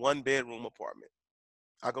living in a 1-bedroom apartment.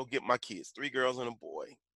 I go get my kids, 3 girls and a boy.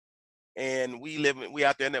 And we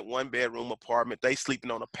out there in that 1-bedroom apartment. They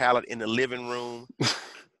sleeping on a pallet in the living room.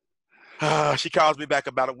 She calls me back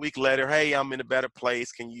about a week later. Hey, I'm in a better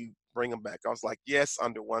place. Can you bring them back? I was like, yes,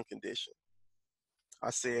 under one condition. I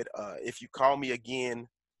said, if you call me again,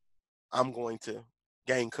 I'm going to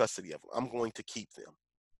gain custody of them. I'm going to keep them.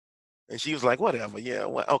 And she was like, whatever. Yeah,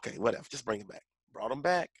 okay, whatever. Just bring them back. Brought them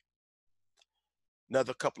back.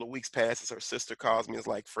 Another couple of weeks passes. Her sister calls me and is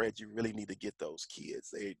like, Fred, you really need to get those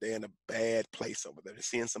kids. They're in a bad place over there. They're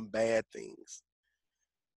seeing some bad things.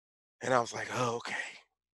 And I was like, oh, okay.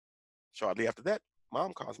 Shortly after that,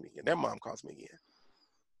 mom calls me again. Their mom calls me again.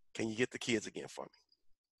 Can you get the kids again for me?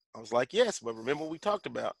 I was like, yes, but remember what we talked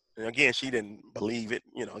about. And again, she didn't believe it.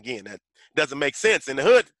 Again, that doesn't make sense. In the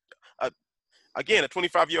hood, again, a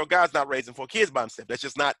 25-year-old guy's not raising 4 kids by himself. That's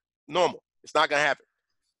just not normal. It's not going to happen.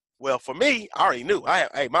 Well, for me, I already knew. I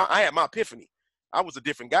had my epiphany. I was a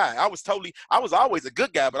different guy. I was always a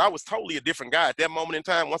good guy, but I was totally a different guy at that moment in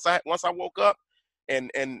time. Once I woke up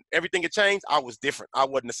and everything had changed, I was different. I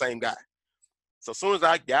wasn't the same guy. So as soon as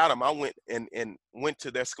I got them, I went and went to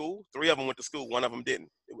their school. 3 of them went to school. 1 of them didn't.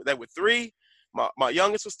 They were 3. My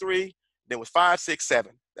youngest was 3. Then was 5, 6,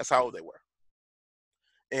 7. That's how old they were.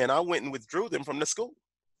 And I went and withdrew them from the school.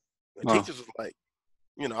 The teachers was like,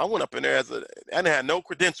 I went up in there I didn't have no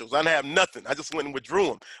credentials. I didn't have nothing. I just went and withdrew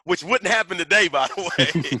them, which wouldn't happen today, by the way.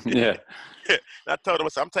 Yeah. I told them,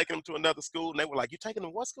 I'm taking them to another school. And they were like, you taking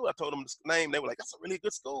them to what school? I told them the name. They were like, that's a really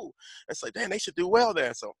good school. And so, damn, they should do well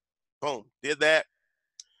there. So, boom, did that.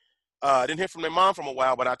 I didn't hear from their mom for a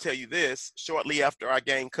while, but I'll tell you this: shortly after I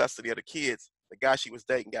gained custody of the kids, the guy she was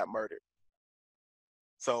dating got murdered.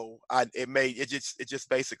 So it just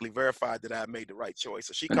basically verified that I made the right choice.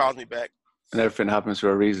 So she And, calls me back. and everything happens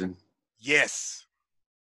for a reason. Yes.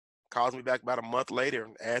 Calls me back about a month later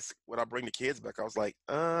and asks would I bring the kids back. I was like,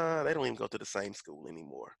 they don't even go to the same school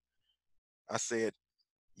anymore. I said,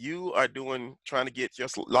 you are trying to get your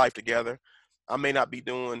life together. I may not be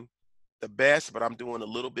doing the best, but I'm doing a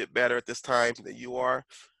little bit better at this time than you are.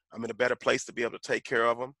 I'm in a better place to be able to take care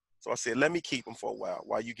of them. So I said, let me keep them for a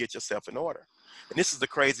while you get yourself in order. And this is the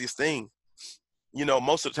craziest thing. You know,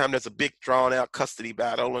 most of the time there's a big drawn out custody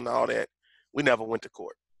battle and all that. We never went to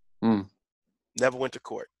court. Mm. Never went to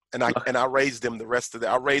court. And I raised them the rest of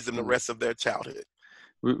their childhood.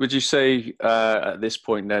 Would you say at this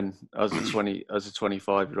point then, as a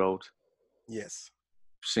 25-year-old, yes,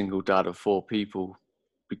 single dad of 4 people,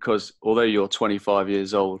 because although you're 25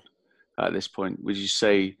 years old at this point, would you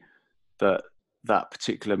say that that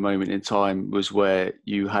particular moment in time was where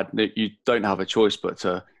you don't have a choice but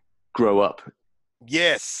to grow up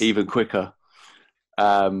yes, even quicker,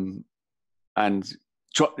 and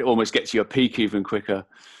almost get to your peak even quicker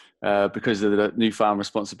because of the newfound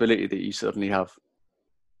responsibility that you suddenly have?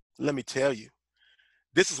 Let me tell you,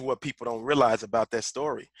 this is what people don't realize about that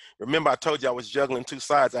story. Remember, I told you I was juggling 2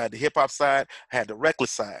 sides. I had the hip hop side, I had the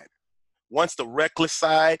reckless side. Once the reckless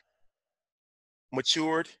side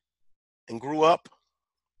matured and grew up,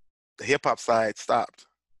 the hip hop side stopped.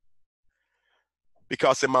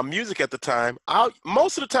 Because in my music at the time,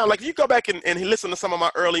 most of the time, like if you go back and listen to some of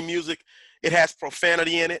my early music, it has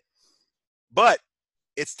profanity in it, but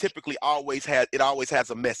it's typically always has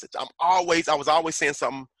a message. I was always saying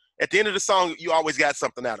something. At the end of the song, you always got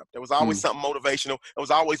something out of it. There was always something motivational. It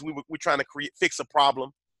was always we trying to fix a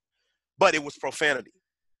problem, but it was profanity.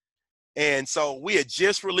 And so we had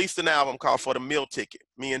just released an album called For the Meal Ticket,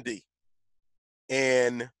 me and D.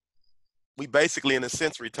 And we basically, in a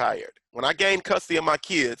sense, retired. When I gained custody of my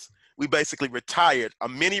kids, we basically retired, a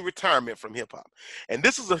mini retirement from hip hop. And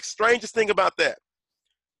this is the strangest thing about that.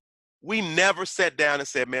 We never sat down and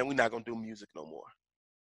said, man, we're not going to do music no more.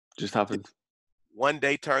 Just happened. One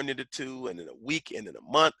day turned into 2, and then a week, and then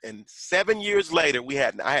a month, and 7 years later,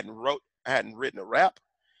 I hadn't written a rap.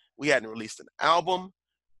 We hadn't released an album.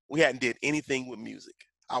 We hadn't did anything with music.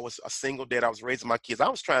 I was a single dad. I was raising my kids. I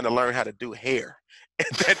was trying to learn how to do hair at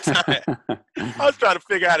that time. I was trying to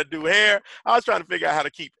figure out how to do hair. I was trying to figure out how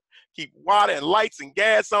to keep water and lights and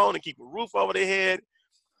gas on and keep a roof over their head.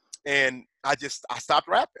 And I stopped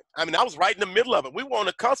rapping. I mean, I was right in the middle of it. We were on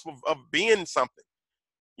the cusp of being something.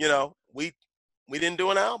 You know, we didn't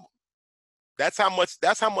do an album. That's how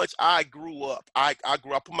much I grew up. I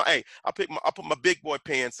grew up. I put my big boy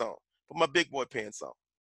pants on. Put my big boy pants on.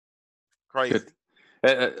 Crazy. Good.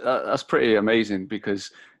 That's pretty amazing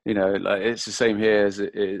because, you know, like it's the same here as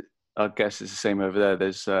I guess it's the same over there.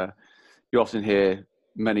 There's you often hear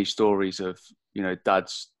many stories of, you know,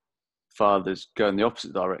 fathers going the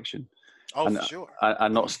opposite direction. Oh, and, for sure.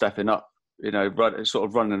 And not stepping up, you know, sort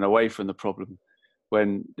of running away from the problem,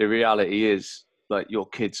 when the reality is, like, your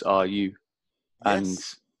kids are you.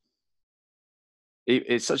 Yes. And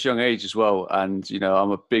it's such a young age as well. And, you know,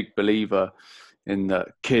 I'm a big believer in that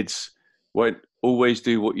kids won't always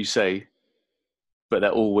do what you say, but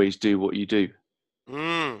they'll always do what you do.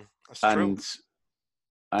 That's true.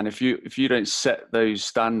 And if you don't set those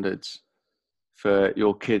standards for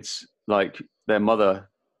your kids, like their mother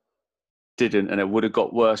didn't, and it would have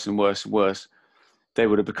got worse and worse and worse, they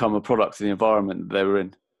would have become a product of the environment that they were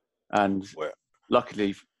in. And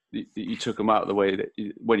luckily, you took them out of the way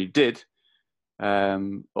when you did,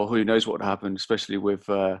 or who knows what happened, especially with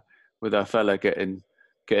our fella getting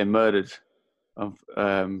murdered. It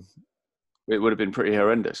would have been pretty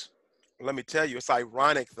horrendous. Let me tell you, it's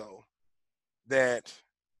ironic though that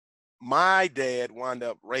my dad wound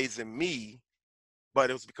up raising me, but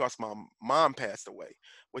it was because my mom passed away,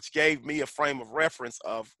 which gave me a frame of reference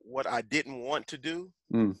of what I didn't want to do.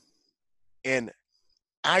 And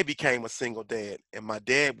I became a single dad, and my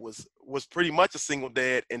dad was pretty much a single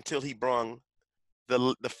dad until he brought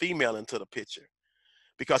the female into the picture,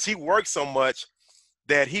 because he worked so much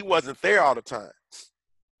that he wasn't there all the time.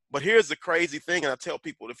 But here's the crazy thing, and I tell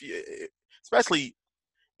people, especially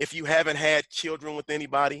if you haven't had children with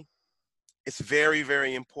anybody, it's very,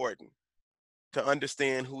 very important to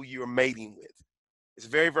understand who you're mating with. It's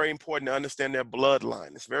very, very important to understand their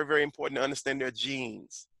bloodline. It's very, very important to understand their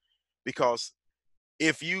genes, because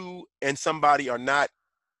if you and somebody are not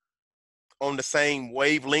on the same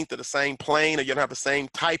wavelength or the same plane, or you don't have the same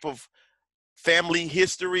type of family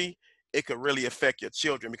history, it could really affect your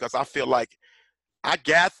children. Because I feel like I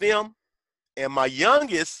got them, and my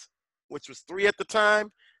youngest, which was 3 at the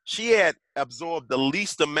time, she had absorbed the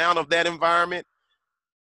least amount of that environment.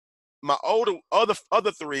 My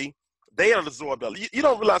other 3, they had absorbed. You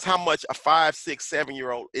don't realize how much a 5, 6,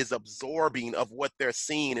 7-year-old is absorbing of what they're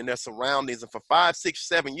seeing in their surroundings. And for 5, 6,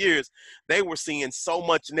 7 years, they were seeing so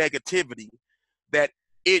much negativity that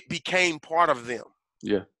it became part of them.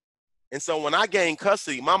 Yeah. And so when I gained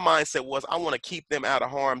custody, my mindset was I want to keep them out of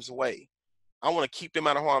harm's way. I want to keep them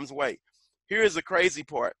out of harm's way. Here's the crazy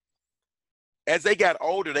part. As they got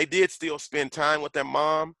older, they did still spend time with their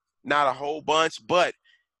mom, not a whole bunch, but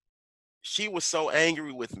she was so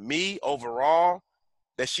angry with me overall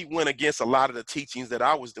that she went against a lot of the teachings that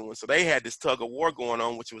I was doing. So they had this tug of war going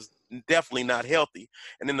on, which was definitely not healthy.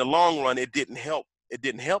 And in the long run, it didn't help. It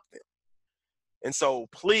didn't help them. And so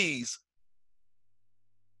please,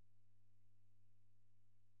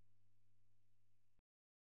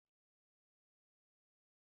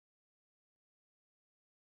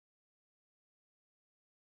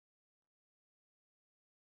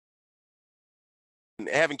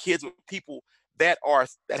 having kids with people that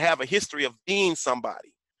have a history of being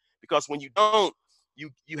somebody, because when you don't, you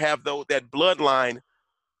have that bloodline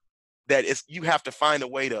that is, you have to find a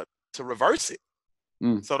way to reverse it.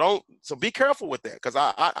 So be careful with that, because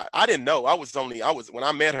I didn't know. I was when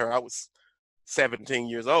I met her, I was 17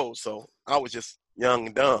 years old, so I was just young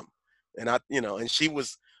and dumb, and and she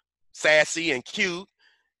was sassy and cute,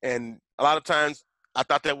 and a lot of times I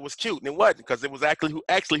thought that was cute, and it wasn't, because it was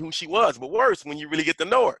actually who she was. But worse, when you really get to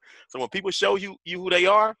know her. So when people show you who they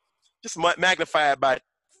are, just magnify it by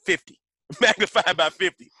 50, magnify it by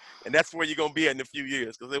 50, and that's where you're gonna be in a few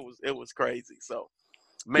years, because it was crazy. So,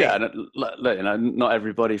 man. Yeah, and not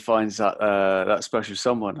everybody finds that special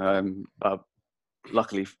someone.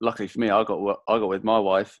 Luckily for me, I got with my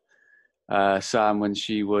wife, Sam, when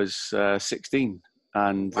she was 16,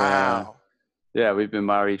 and Wow. yeah, we've been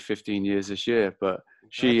married 15 years this year. But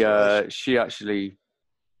she actually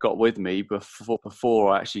got with me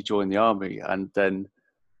before I actually joined the army, and then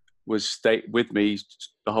was stayed with me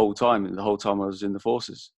the whole time, and the whole time I was in the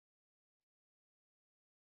forces.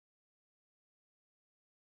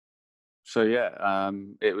 So yeah,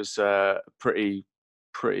 it was pretty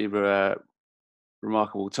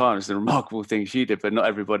remarkable time. It's a remarkable thing she did, but not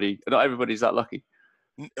everybody's that lucky.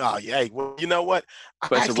 Oh yeah. Well, you know what? I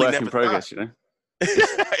But it's a actually work in never thought. progress, you know.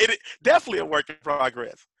 It definitely a work in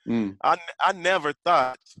progress. Mm. I never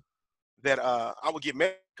thought that I would get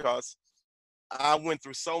married, because I went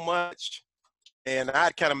through so much, and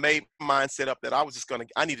I kind of made my mindset up that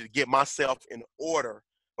I needed to get myself in order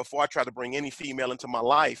before I tried to bring any female into my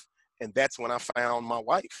life. And that's when I found my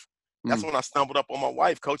wife. That's when I stumbled up on my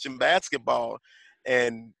wife coaching basketball.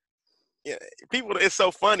 And yeah, it's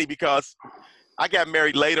so funny, because I got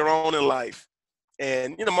married later on in life.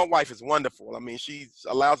 And, my wife is wonderful. I mean, she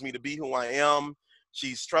allows me to be who I am.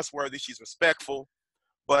 She's trustworthy. She's respectful.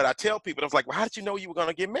 But I tell people, I was like, well, how did you know you were going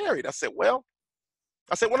to get married? I said,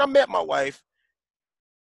 when I met my wife,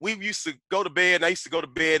 we used to go to bed, and I used to go to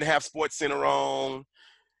bed and have Sports Center on.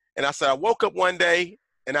 And I said, I woke up one day,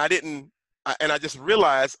 and I just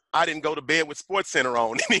realized I didn't go to bed with Sports Center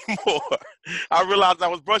on anymore. I realized I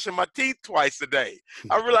was brushing my teeth twice a day.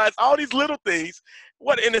 I realized all these little things.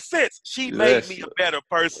 In a sense, she made me a better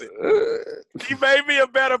person. She made me a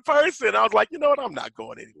better person. I was like, you know what? I'm not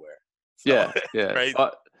going anywhere. So, yeah. Crazy.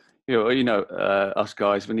 Us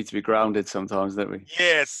guys, we need to be grounded sometimes, don't we?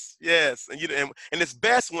 Yes. And it's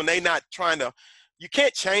best when they're not trying to. You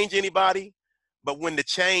can't change anybody, but when the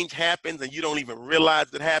change happens and you don't even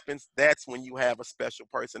realize it happens, that's when you have a special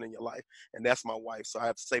person in your life, and that's my wife. So I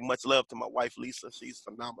have to say much love to my wife, Lisa. She's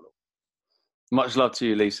phenomenal. Much love to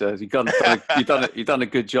you, Lisa. You've done a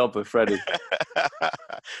good job with Freddie.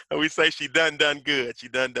 We say she done good. She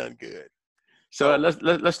done good. So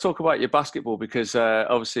let's talk about your basketball, because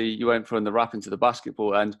obviously you went from the rap into the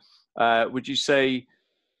basketball. And would you say,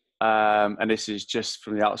 and this is just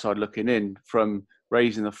from the outside looking in, from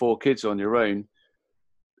raising the 4 kids on your own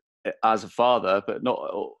as a father, but not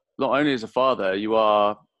only as a father, you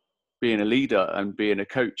are being a leader and being a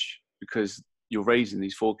coach, because you're raising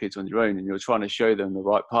these 4 kids on your own, and you're trying to show them the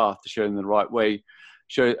right path, to show them the right way,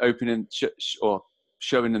 showing them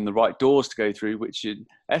the right doors to go through, which in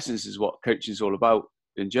essence is what coaching is all about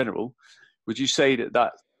in general. Would you say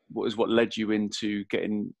that was what led you into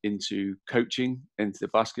getting into coaching, into the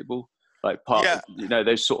basketball? Like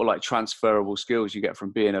those sort of like transferable skills you get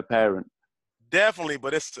from being a parent. Definitely,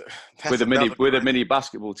 but with a mini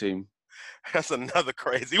basketball team. That's another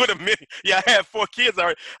crazy. With a mini, I had 4 kids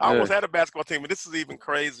already. I almost had a basketball team, but this is even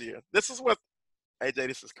crazier. This is what, AJ,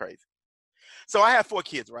 this is crazy. So I have 4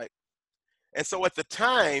 kids, right? And so at the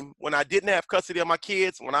time when I didn't have custody of my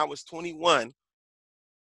kids, when I was 21,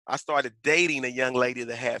 I started dating a young lady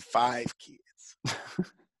that had 5 kids.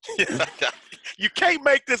 You can't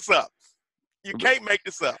make this up. You can't make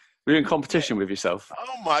this up. Were you in competition with yourself?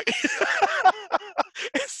 Oh my!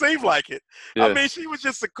 It seemed like it. I Yeah. mean, she was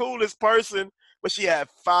just the coolest person, but she had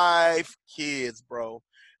 5 kids, bro.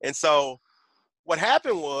 And so what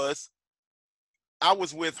happened was I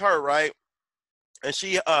was with her, right? And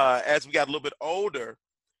she, as we got a little bit older,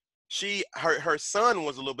 her son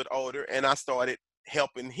was a little bit older, and I started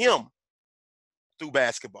helping him through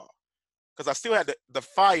basketball because I still had the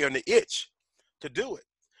fire and the itch to do it.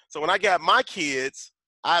 So when I got my kids,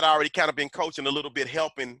 I'd already kind of been coaching a little bit,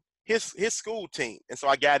 helping his school team. And so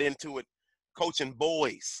I got into it coaching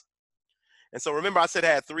boys. And so remember I said I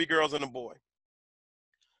had 3 girls and a boy.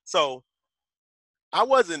 So I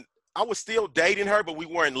was still dating her, but we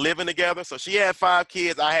weren't living together. So she had 5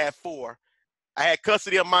 kids, I had 4. I had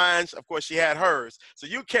custody of mine. Of course, she had hers. So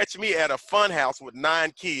you catch me at a fun house with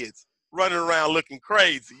 9 kids running around looking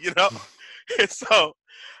crazy, you know? And so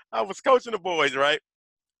I was coaching the boys, right?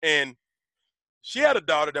 And she had a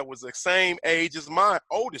daughter that was the same age as my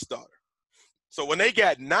oldest daughter. So when they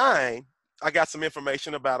got 9, I got some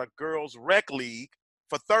information about a girls' rec league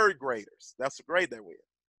for 3rd graders. That's the grade they were in.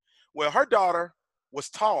 Well, her daughter was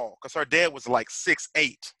tall because her dad was like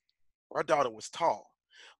 6'8". Her daughter was tall.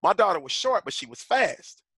 My daughter was short, but she was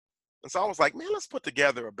fast. And so I was like, man, let's put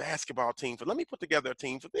together a basketball team. Let me put together a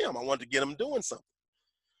team for them. I wanted to get them doing something.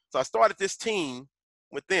 So I started this team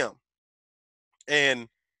with them. And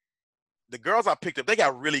the girls I picked up, they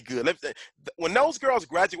got really good. When those girls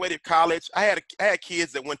graduated college, I had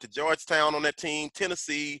kids that went to Georgetown on that team,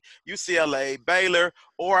 Tennessee, UCLA, Baylor,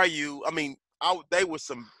 ORU. I mean, they were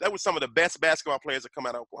some of the best basketball players that come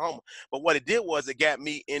out of Oklahoma. But what it did was it got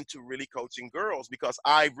me into really coaching girls because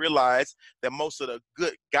I realized that most of the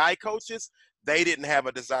good guy coaches, they didn't have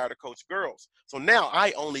a desire to coach girls. So now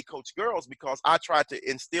I only coach girls because I try to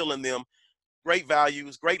instill in them great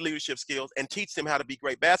values, great leadership skills, and teach them how to be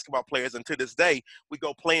great basketball players. And to this day, we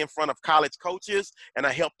go play in front of college coaches, and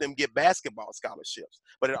I help them get basketball scholarships.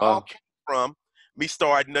 But it all came from me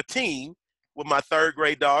starting a team with my 3rd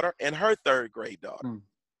grade daughter and her 3rd grade daughter.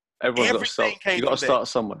 Everyone's got to start. You got to start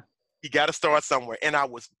somewhere. You got to start somewhere. And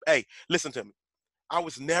hey, listen to me. I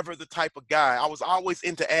was never the type of guy. I was always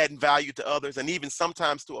into adding value to others and even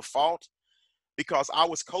sometimes to a fault because I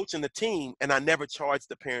was coaching the team and I never charged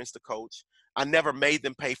the parents to coach. I never made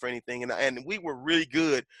them pay for anything. And we were really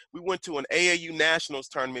good. We went to an AAU Nationals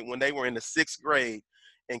tournament when they were in the 6th grade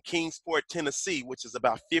in Kingsport, Tennessee, which is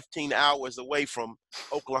about 15 hours away from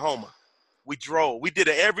Oklahoma. We drove. We did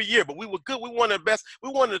it every year, but we were good. We were one of the best. We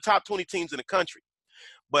were one of the top 20 teams in the country.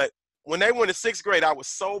 But when they were in the 6th grade, I was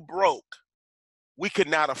so broke, I could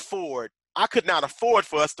not afford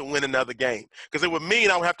for us to win another game because it would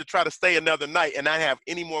mean I would have to try to stay another night and not have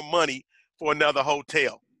any more money for another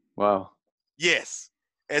hotel. Wow. Yes.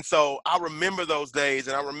 And so I remember those days,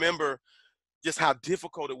 and I remember just how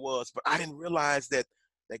difficult it was, but I didn't realize that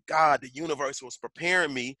God, the universe, was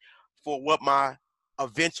preparing me for what my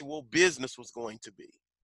eventual business was going to be.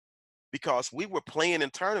 Because we were playing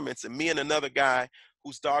in tournaments, and me and another guy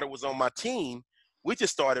whose daughter was on my team, we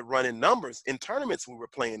just started running numbers in tournaments we were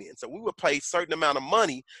playing in. So we would pay a certain amount of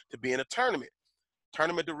money to be in a tournament.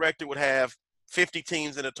 Tournament director would have 50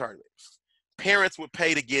 teams in a tournament. Parents would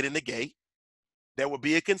pay to get in the gate. There would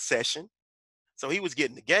be a concession. So he was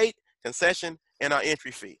getting the gate, concession, and our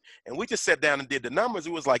entry fee. And we just sat down and did the numbers.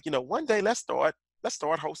 It was like, one day let's start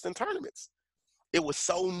hosting tournaments. It was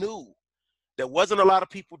so new. There wasn't a lot of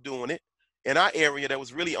people doing it. In our area, there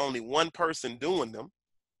was really only one person doing them.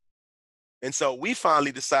 And so we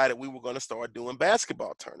finally decided we were going to start doing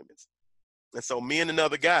basketball tournaments. And so me and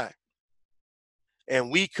another guy,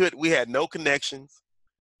 and we had no connections.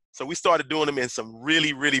 So we started doing them in some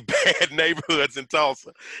really, really bad neighborhoods in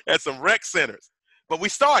Tulsa at some rec centers. But we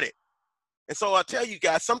started. And so I tell you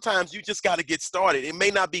guys, sometimes you just got to get started. It may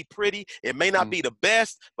not be pretty. It may not be the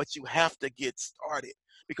best, but you have to get started.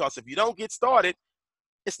 Because if you don't get started,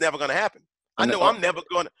 it's never going to happen. I know I'm never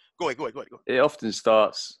going to. Go ahead. It often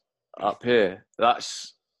starts up here.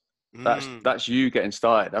 That's you getting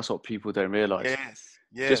started. That's what people don't realize.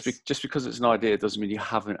 Yes. Just because it's an idea doesn't mean you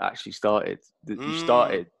haven't actually started.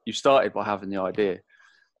 You started by having the idea.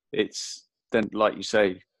 It's then, like you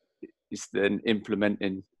say, it's then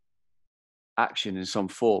implementing action in some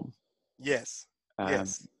form. Yes.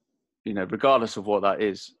 Regardless of what that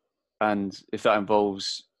is, and if that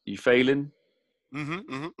involves you failing,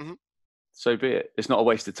 so be it. It's not a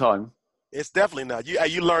waste of time. It's definitely not.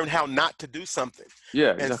 You learn how not to do something.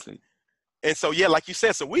 Yeah, exactly. And so, yeah, like you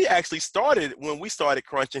said, so we actually started when we started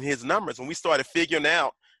crunching his numbers, when we started figuring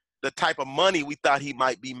out the type of money we thought he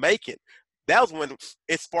might be making. That was when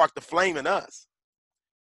it sparked the flame in us.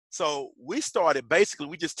 So we started, basically,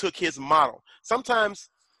 we just took his model. Sometimes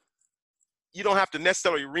you don't have to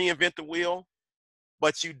necessarily reinvent the wheel,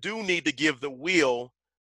 but you do need to give the wheel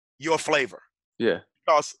your flavor. Yeah.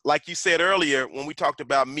 Because like you said earlier, when we talked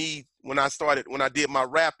about me, when I did my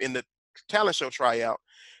rap in the talent show tryout,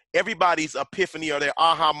 everybody's epiphany or their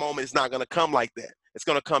aha moment is not going to come like that. It's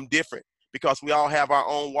going to come different because we all have our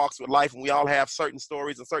own walks with life, and we all have certain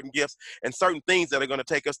stories and certain gifts and certain things that are going to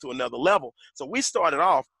take us to another level. So we started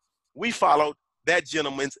off, we followed that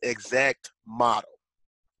gentleman's exact model.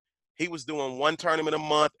 He was doing one tournament a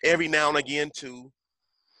month, every now and again two.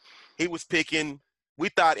 He was picking, we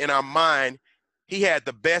thought in our mind, he had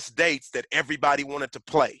the best dates that everybody wanted to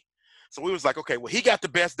play. So we was like, okay, well, he got the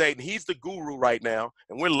best date, and he's the guru right now,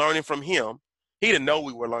 and we're learning from him. He didn't know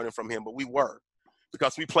we were learning from him, but we were,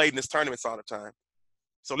 because we played in his tournaments all the time.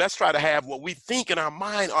 So let's try to have what we think in our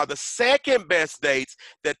mind are the second best dates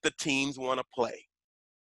that the teams want to play.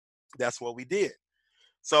 That's what we did.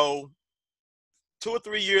 So 2 or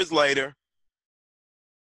 3 years later,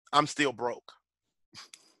 I'm still broke.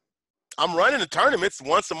 I'm running the tournaments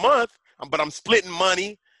once a month, but I'm splitting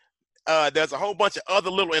money. There's a whole bunch of other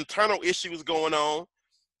little internal issues going on.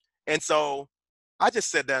 And so I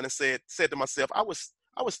just sat down and said to myself, I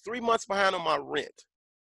was 3 months behind on my rent,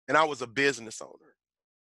 and I was a business owner.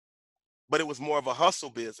 But it was more of a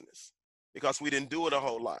hustle business because we didn't do it a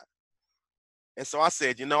whole lot. And so I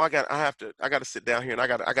said, you know, I got to sit down here, and I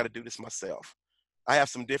got to do this myself. I have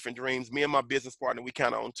some different dreams. Me and my business partner, we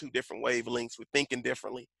kind of on 2 different wavelengths. We're thinking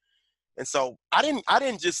differently. And so I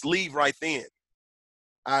didn't just leave right then.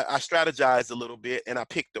 I strategized a little bit, and I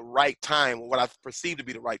picked the right time, what I perceived to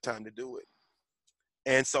be the right time to do it.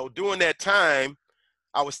 And so during that time,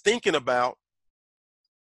 I was thinking about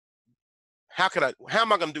how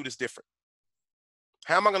am I going to do this different?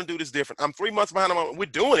 How am I going to do this different? I'm 3 months behind. We're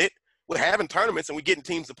doing it. We're having tournaments, and we're getting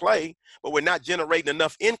teams to play, but we're not generating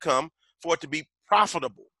enough income for it to be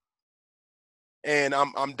profitable. And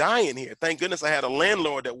I'm dying here. Thank goodness I had a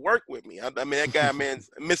landlord that worked with me. I mean, that guy, man,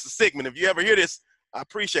 Mr. Sigmund, if you ever hear this, I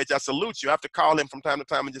appreciate you. I salute you. I have to call him from time to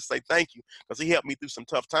time and just say thank you, because he helped me through some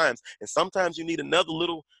tough times. And sometimes you need another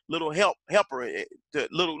little helper,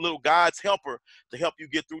 little God's helper to help you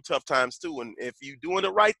get through tough times too. And if you're doing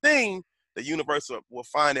the right thing, the universe will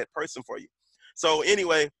find that person for you. So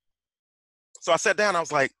anyway, so I sat down. I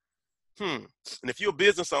was like, And if you're a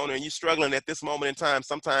business owner and you're struggling at this moment in time,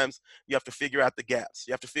 sometimes you have to figure out the gaps.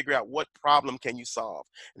 You have to figure out what problem can you solve,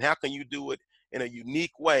 and how can you do it in a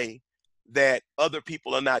unique way that other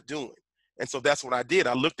people are not doing. And so that's what I did.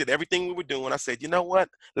 I looked at everything we were doing. I said, you know what?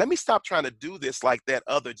 Let me stop trying to do this like that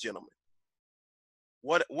other gentleman.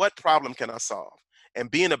 What problem can I solve? And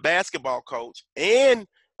being a basketball coach and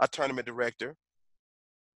a tournament director,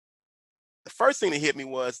 the first thing that hit me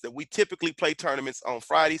was that we typically play tournaments on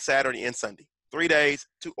Friday, Saturday, and Sunday. 3 days,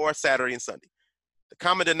 or Saturday and Sunday. The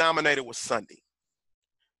common denominator was Sunday.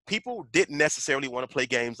 People didn't necessarily want to play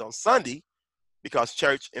games on Sunday because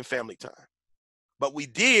church and family time. But we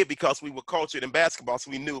did because we were cultured in basketball, so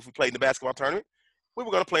we knew if we played in the basketball tournament, we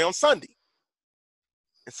were going to play on Sunday.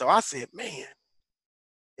 And so I said, man,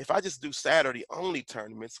 if I just do Saturday-only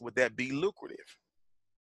tournaments, would that be lucrative?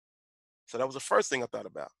 So that was the first thing I thought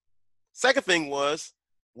about. Second thing was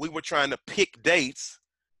we were trying to pick dates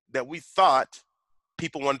that we thought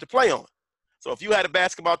people wanted to play on. So if you had a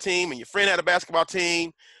basketball team and your friend had a basketball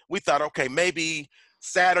team, we thought, okay, maybe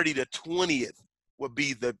Saturday the 20th would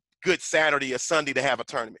be the good Saturday or Sunday to have a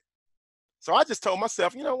tournament. So I just told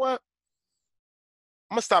myself, you know what?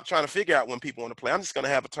 I'm going to stop trying to figure out when people want to play. I'm just going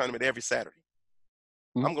to have a tournament every Saturday.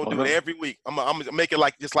 I'm going to do it every week. I'm going to make it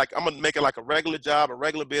I'm going to make it like a regular job, a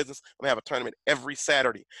regular business. I'm going to have a tournament every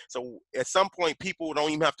Saturday. So at some point, people I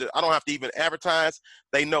don't have to even advertise.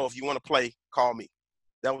 They know if you want to play, call me.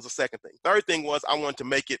 That was the second thing. Third thing was I wanted to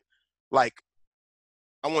make it like,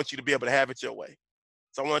 I want you to be able to have it your way.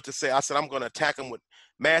 So I said, I'm going to attack them with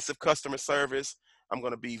massive customer service. I'm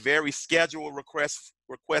going to be very schedule request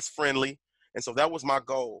friendly. And so that was my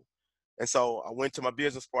goal. And so I went to my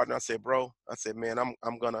business partner. I said, bro, man,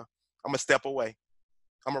 I'm gonna step away.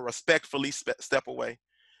 I'm gonna respectfully step away,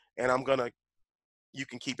 and you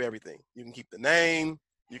can keep everything. You can keep the name.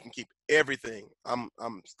 You can keep everything. I'm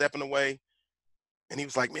stepping away. And he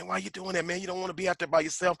was like, man, why are you doing that, man? You don't want to be out there by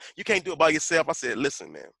yourself. You can't do it by yourself. I said,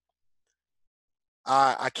 listen, man,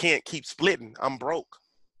 I can't keep splitting. I'm broke.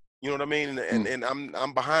 You know what I mean? And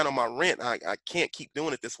I'm behind on my rent. I can't keep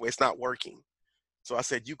doing it this way. It's not working. So I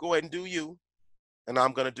said, you go ahead and do you. and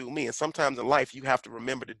I'm going to do me. And sometimes in life, you have to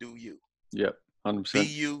remember to do you. Yep, Be 100%.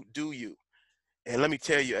 you, do you. And let me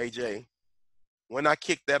tell you, AJ, when I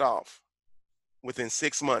kicked that off, within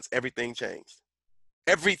 6 months, everything changed.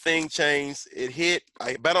 Everything changed. It hit.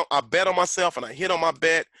 I bet on myself, and I hit on my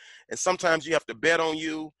bet. And sometimes you have to bet on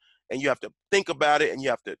you, and you have to think about it, and you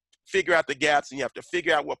have to figure out the gaps, and you have to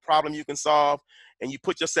figure out what problem you can solve, and you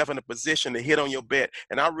put yourself in a position to hit on your bet.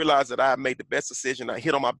 And I realized that I made the best decision. I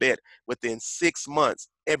hit on my bet. Within 6 months,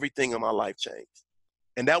 everything in my life changed.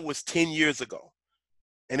 And that was 10 years ago.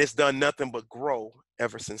 And it's done nothing but grow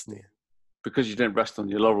ever since then. Because you didn't rest on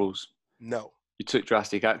your laurels. No. You took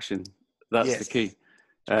drastic action. That's the Yes. key.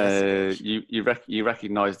 Drastic action. You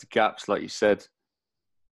recognize the gaps, like you said.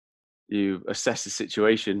 You assess the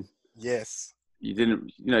situation. Yes. You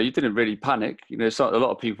didn't really panic. A lot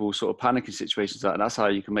of people sort of panic in situations like that, and that's how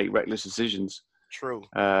you can make reckless decisions. True.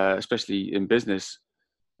 Especially in business,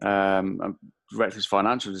 and reckless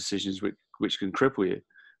financial decisions, which can cripple you.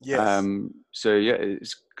 Yes. So yeah,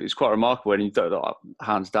 it's quite remarkable, and you've done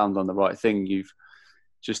hands down done the right thing. You've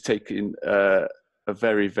just taken a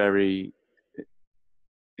very, very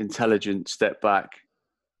intelligent step back,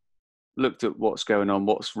 looked at what's going on,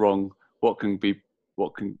 what's wrong, what can be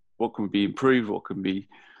improved, what can be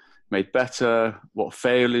made better, what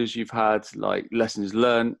failures you've had, like lessons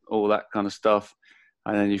learned, all that kind of stuff,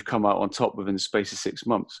 and then you've come out on top within the space of 6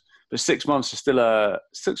 months. But 6 months is still a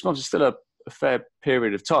fair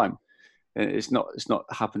period of time. It's not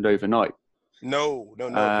happened overnight. No.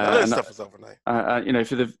 None of this stuff is overnight.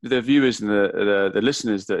 For the viewers and the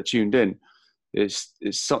listeners that are tuned in,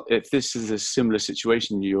 if this is a similar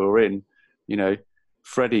situation you're in,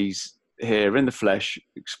 Freddy's here in the flesh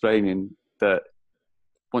explaining that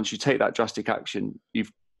once you take that drastic action,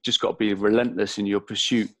 you've just got to be relentless in your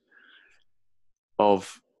pursuit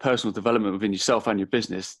of personal development within yourself and your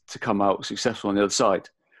business to come out successful on the other side.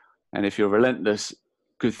 And if you're relentless,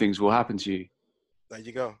 good things will happen to you. There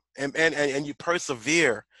you go. And you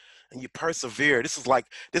persevere. And you persevere. This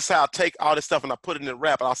is how I take all this stuff and I put it in a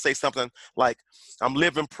rap, and I'll say something like, I'm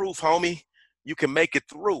living proof, homie. You can make it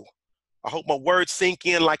through. I hope my words sink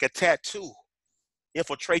in like a tattoo.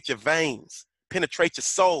 Infiltrate your veins. Penetrate your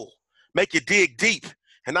soul. Make you dig deep.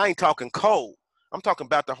 And I ain't talking cold. I'm talking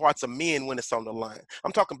about the hearts of men when it's on the line.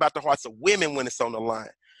 I'm talking about the hearts of women when it's on the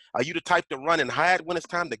line. Are you the type to run and hide when it's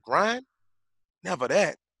time to grind? Never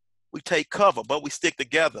that. We take cover, but we stick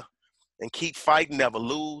together and keep fighting, never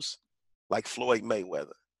lose, like Floyd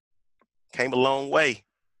Mayweather. Came a long way.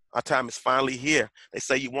 Our time is finally here. They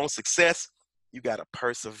say you want success, you got to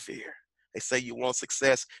persevere. They say you want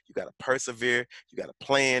success, you got to persevere, you got to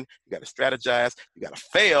plan, you got to strategize, you got to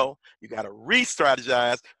fail, you got to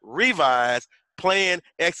re-strategize, revise, plan,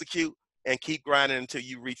 execute, and keep grinding until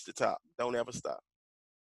you reach the top. Don't ever stop.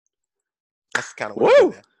 That's kind of what I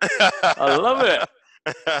do now. I love it.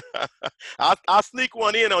 I'll sneak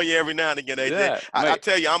one in on you every now and again, AJ. Yeah, I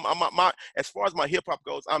tell you, I'm as far as my hip hop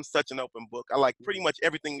goes, I'm such an open book. I like pretty much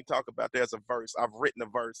everything we talk about. There's a verse. I've written a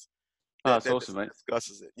verse. That's awesome, mate.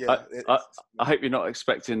 Discusses it. Yeah. I hope you're not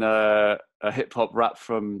expecting a hip hop rap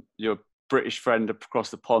from your British friend across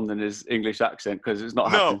the pond in his English accent, because it's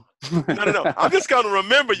not happening. No. I'm just gonna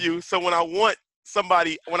remember you. So when I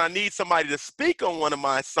need somebody to speak on one of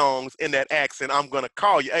my songs in that accent, I'm gonna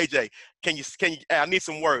call you. AJ, can you? I need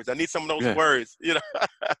some words. I need some of those words.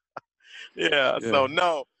 Yeah. So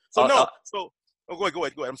no. So go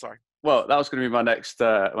ahead. I'm sorry. Well, that was going to be my next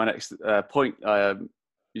point.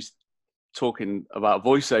 You're talking about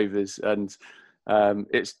voiceovers, and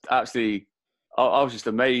it's actually I was just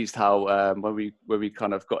amazed how when we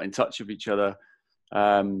kind of got in touch with each other.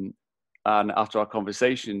 And after our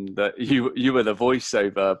conversation, that you were the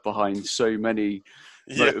voiceover behind so many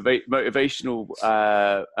motivational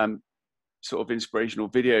sort of inspirational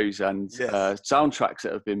videos and soundtracks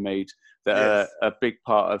that have been made that are a big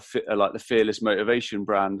part of like the Fearless Motivation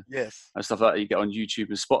brand and stuff like that you get on YouTube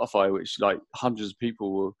and Spotify, which like hundreds of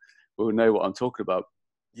people will know what I'm talking about.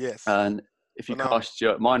 Yes. And if you cast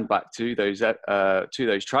your mind back to those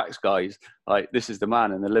tracks, guys, like this is the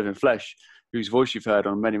man in the living flesh whose voice you've heard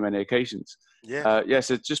on many, many occasions.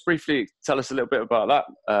 So just briefly tell us a little bit about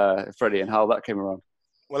that, Freddie, and how that came around.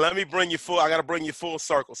 Well, let me I got to bring you full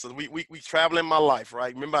circle. So we travel in my life,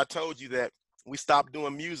 right? Remember I told you that we stopped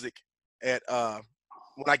doing music at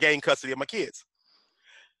when I gained custody of my kids.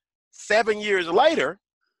 7 years later,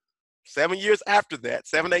 7 years after that,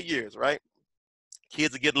 8 years, right?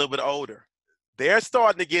 Kids are getting a little bit older. They're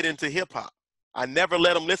starting to get into hip hop. I never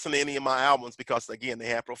let them listen to any of my albums because, again, they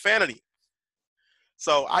have profanity.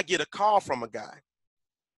 So I get a call from a guy,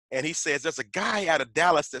 and he says, there's a guy out of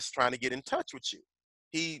Dallas that's trying to get in touch with you.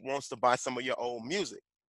 he wants to buy some of your old music.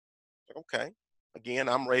 Okay. Again,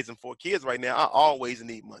 I'm raising 4 kids right now. I always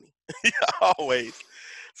need money. Always.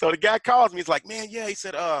 So the guy calls me. He's like, man, yeah. He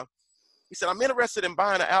said, I'm interested in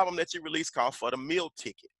buying an album that you released called For the Meal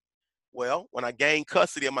Ticket. Well, when I gained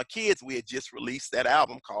custody of my kids, we had just released that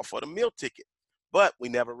album called For the Meal Ticket. But we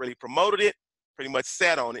never really promoted it, pretty much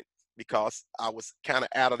sat on it because I was kind of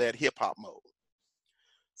out of that hip hop mode.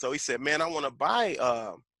 So he said, man, I want to buy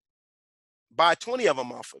 20 of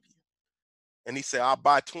them off of you. And he said, I'll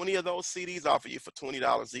buy 20 of those CDs off of you for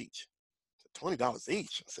 $20 each. $20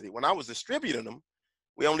 each. I said, when I was distributing them,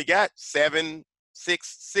 we only got $6 to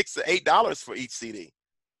 $8 for each CD.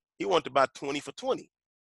 He wanted to buy 20 for 20.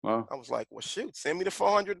 Wow. I was like, well, shoot, send me the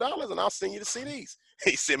 $400 and I'll send you the CDs.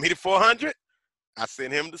 He sent me the $400. I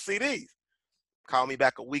sent him the CDs. Called me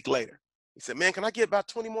back a week later. He said, man, can I get about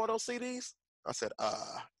 20 more of those CDs? I said,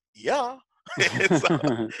 yeah.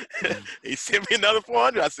 So, he sent me another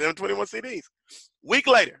 400. I sent him 21 CDs. Week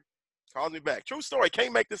later, calls me back. True story.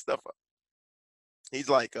 Can't make this stuff up. He's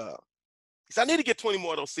like, he said, I need to get 20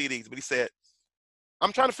 more of those CDs. But he said,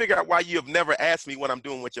 I'm trying to figure out why you have never asked me what I'm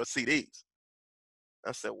doing with your CDs.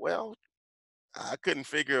 I said, well, I couldn't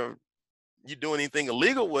figure you doing anything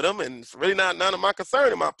illegal with them, and it's really not none of my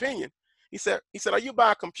concern, in my opinion. He said, are you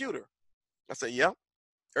by a computer? I said, yeah.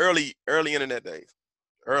 Early internet days.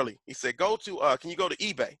 Early. He said, can you go to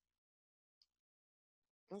eBay?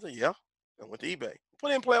 I said, yeah. I went to eBay.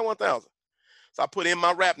 Put in Player 1000. So I put in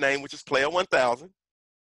my rap name, which is Player 1000.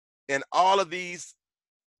 And all of these,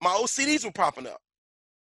 my old CDs were popping up.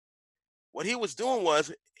 What he was doing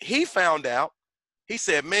was, he found out, he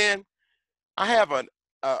said, man, I have an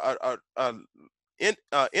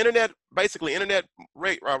internet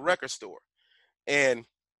record store. And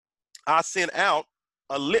I sent out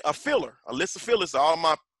a list of fillers to all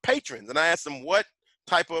my patrons. And I asked them, what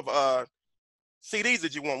type of CDs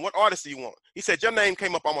did you want? What artists do you want? He said, your name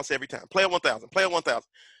came up almost every time. Player 1000, Player 1000.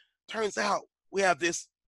 Turns out we have this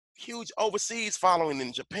huge overseas following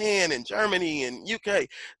in Japan and Germany and UK.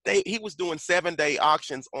 He was doing 7-day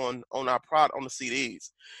auctions on our product, on the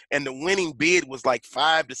CDs, and the winning bid was like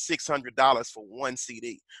 $500 to $600 for one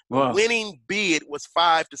CD. The Wow. winning bid was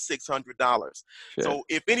 $500 to $600. So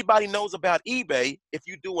if anybody knows about eBay, if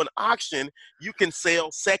you do an auction, you can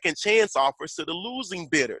sell second chance offers to the losing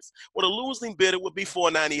bidders. Well, the losing bidder would be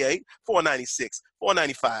 $498, $496,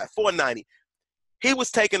 $495, $490. He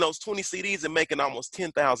was taking those 20 CDs and making almost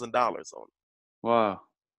 $10,000 on them. Wow.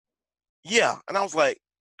 Yeah. And I was like,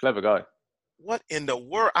 Clever guy. what in the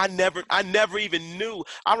world? I never even knew.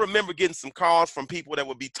 I remember getting some calls from people that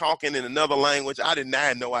would be talking in another language. I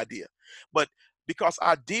had no idea. But because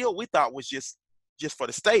our deal we thought was just for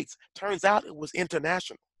the States, turns out it was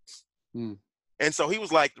international. Hmm. And so he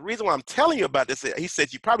was like, the reason why I'm telling you about this, he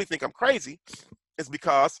said, you probably think I'm crazy, is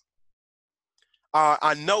because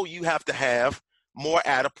I know you have to have more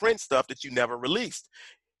out of print stuff that you never released.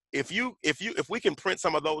 If we can print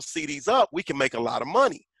some of those CDs up, we can make a lot of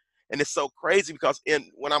money. And it's so crazy because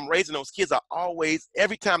when I'm raising those kids,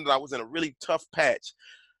 every time that I was in a really tough patch,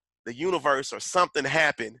 the universe or something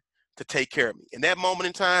happened to take care of me. In that moment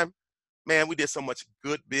in time, man, we did so much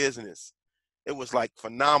good business. It was like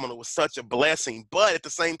phenomenal. It was such a blessing. But at the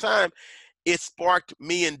same time, it sparked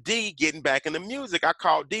me and D getting back into music. I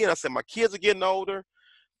called D and I said, my kids are getting older.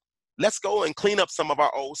 Let's go and clean up some of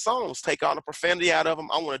our old songs, take all the profanity out of them.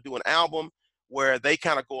 I want to do an album where they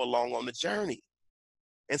kind of go along on the journey.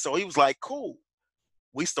 And so he was like, cool.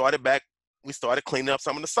 We started cleaning up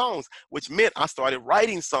some of the songs, which meant I started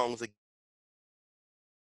writing songs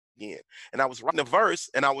again. And I was writing a verse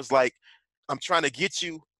and I was like, I'm trying to get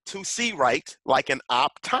you to see right like an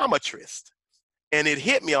optometrist. And it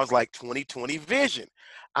hit me. I was like, 20/20 vision.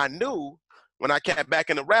 I knew when I got back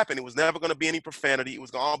into rapping, it was never going to be any profanity. It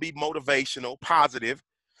was going to all be motivational, positive.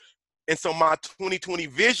 And so my 20/20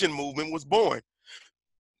 vision movement was born.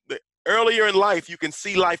 The earlier in life you can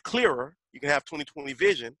see life clearer, you can have 20/20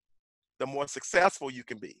 vision, the more successful you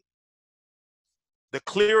can be. The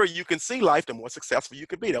clearer you can see life, the more successful you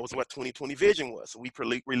can be. That was what 20/20 vision was. So we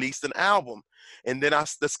released an album. And then I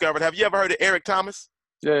discovered, have you ever heard of Eric Thomas?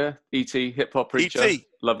 Yeah. E.T., hip-hop preacher. E.T.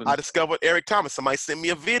 Love him. I discovered Eric Thomas. Somebody sent me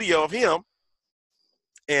a video of him.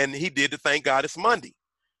 And he did the Thank God It's Monday.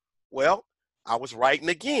 Well, I was writing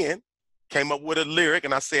again, came up with a lyric,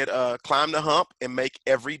 and I said, climb the hump and make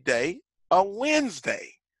every day a Wednesday.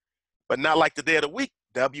 But not like the day of the week,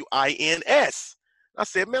 WINS. I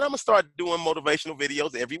said, man, I'm going to start doing motivational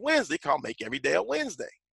videos every Wednesday called Make Every Day a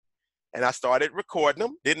Wednesday. And I started recording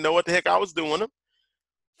them, didn't know what the heck I was doing them.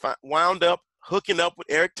 Wound up hooking up with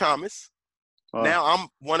Eric Thomas. Wow. Now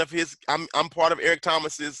I'm part of Eric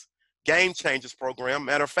Thomas's Game Changers program.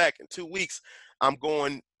 Matter of fact, in 2 weeks, I'm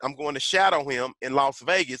going to shadow him in Las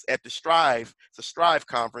Vegas at the Strive. It's a Strive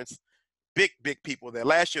conference. Big people there.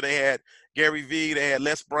 Last year they had Gary Vee, they had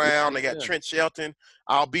Les Yeah, Brown, they got yeah. Trent Shelton.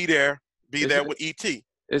 I'll be there. Be Is there it? with ET.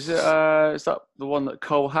 Is it? Is that the one that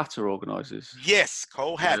Cole Hatter organises? Yes,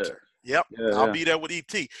 Cole Yeah, Hatter. Yep. yeah, I'll yeah. be there with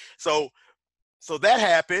ET. So that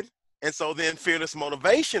happened. And so then Fearless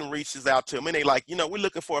Motivation reaches out to me and they like, we're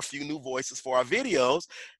looking for a few new voices for our videos.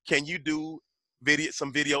 Can you do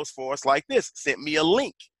some videos for us like this? Sent me a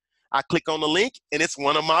link. I click on the link and it's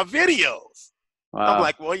one of my videos. I'm Wow.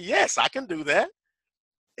 like, well, yes, I can do that.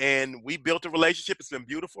 And we built a relationship. It's been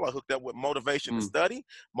beautiful. I hooked up with Motivation to Study,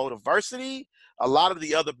 Motiversity, a lot of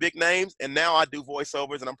the other big names. And now I do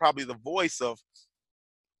voiceovers and I'm probably the voice of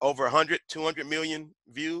over 100, 200 million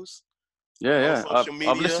views Yeah, on yeah. social I've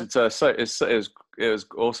media. listened to it was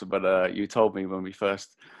awesome. But you told me when we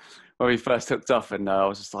first hooked up, and I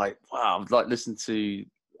was just like, wow. I've listened to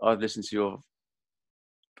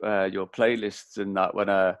your playlists and that when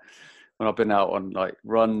I've been out on like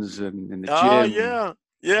runs and in the Oh, gym. yeah.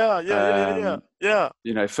 Yeah. Um, Yeah.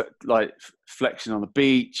 flexing on the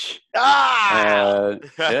beach. Ah!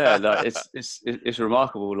 Yeah, like it's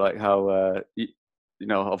remarkable, like how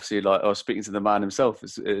obviously, like I was speaking to the man himself.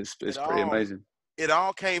 It It's pretty all amazing. it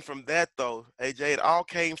all came from that though, AJ. It all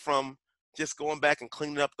came from just going back and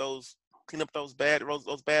cleaning up those bad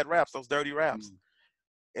raps, those dirty raps.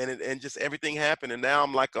 Mm. And just everything happened. And now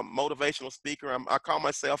I'm like a motivational speaker. I call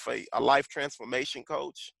myself a life transformation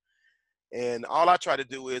coach. And all I try to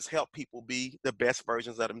do is help people be the best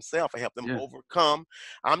versions of themselves. I help them Yeah, overcome.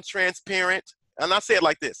 I'm transparent. And I say it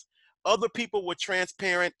like this. Other people were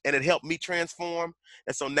transparent and it helped me transform.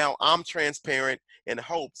 And so now I'm transparent in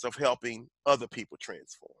hopes of helping other people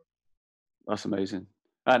transform. that's amazing,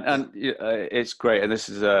 Yeah. it's great. And this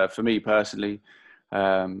is for me personally,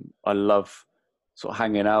 I love sort of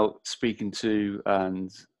hanging out, speaking to, and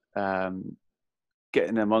um,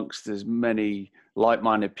 getting amongst as many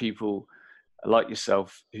like-minded people like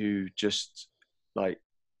yourself who just like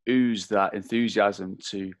ooze that enthusiasm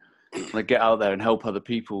to like get out there and help other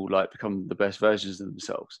people like become the best versions of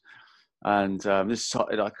themselves. And this is,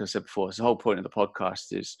 like I said before, it's the whole point of the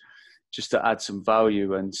podcast is just to add some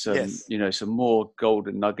value and Yes. some more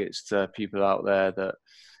golden nuggets to people out there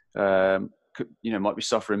that might be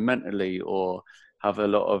suffering mentally or have a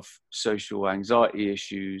lot of social anxiety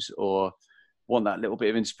issues or want that little bit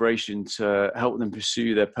of inspiration to help them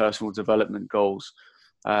pursue their personal development goals,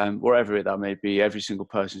 wherever that may be. Every single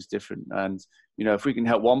person is different, and if we can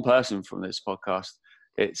help one person from this podcast,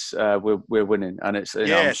 it's we're winning. And it's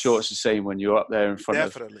I'm sure it's Yes. the same when you're up there in front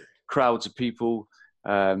of Definitely. crowds of people.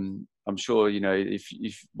 I'm sure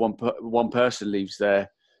if one person leaves there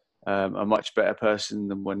a much better person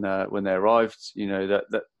than when they arrived.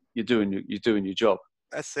 That you're doing your job.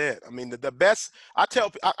 That's it. I mean, the best. I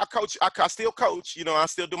tell. I coach. I still coach. I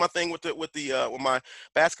still do my thing with my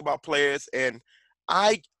basketball players, and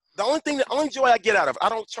I. The only joy I get out of, I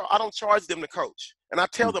don't charge them to coach, and I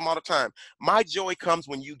tell Mm. them all the time, my joy comes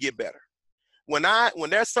when you get better. When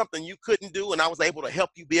there's something you couldn't do and I was able to help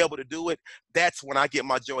you be able to do it, that's when I get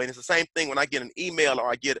my joy. And it's the same thing when I get an email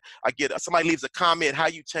or I get somebody leaves a comment, how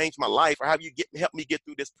you changed my life or how you help me get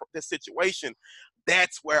through this situation.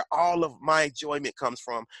 That's where all of my enjoyment comes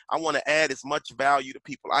from. I want to add as much value to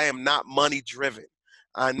people. I am not money driven.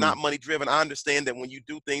 I'm not Mm. money driven. I understand that when you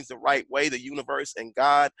do things the right way, the universe and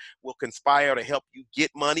God will conspire to help you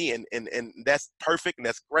get money, and that's perfect and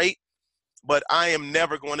that's great. But I am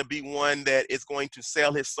never going to be one that is going to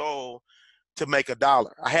sell his soul to make a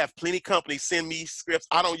dollar. I have plenty of companies send me scripts.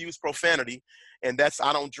 I don't use profanity, and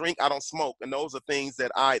I don't drink, I don't smoke, and those are things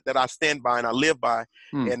that I stand by and I live by.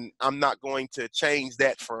 Mm. And I'm not going to change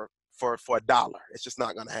that for a dollar. It's just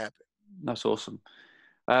not going to happen. That's awesome.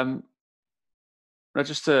 Now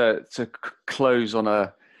just to close on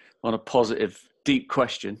a positive, deep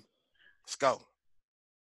question. Let's go.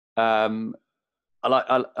 Um,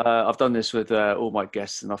 I've done this with all my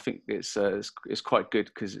guests, and I think it's quite good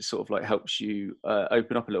because it sort of like helps you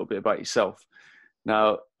open up a little bit about yourself.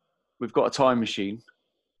 Now, we've got a time machine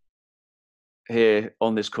here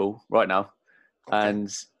on this call right now, Okay.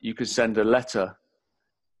 and you can send a letter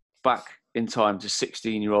back in time to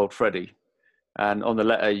 16-year-old Freddy, and on the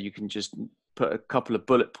letter you can just put a couple of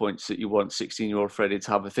bullet points that you want 16-year-old Freddy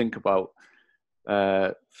to have a think about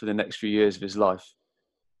for the next few years of his life,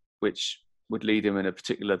 which would lead him in a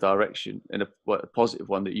particular direction, in a positive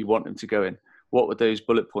one that you want him to go in. What would those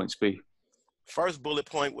bullet points be? First bullet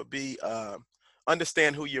point would be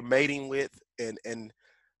understand who you're mating with, and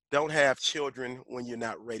don't have children when you're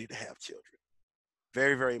not ready to have children.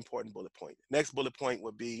 Very, very important bullet point. Next bullet point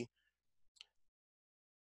would be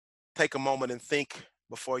take a moment and think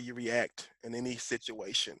before you react in any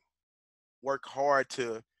situation. Work hard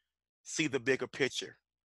to see the bigger picture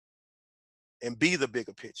and be the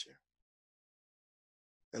bigger picture.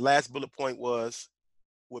 The last bullet point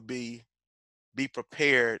would be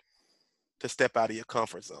prepared to step out of your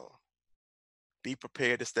comfort zone. Be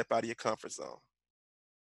prepared to step out of your comfort zone.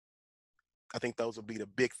 I think those would be the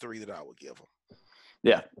big three that I would give them.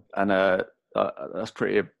 Yeah, and that's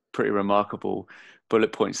pretty remarkable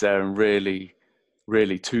bullet points there, and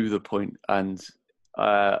really to the point. And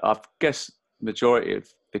I guess majority of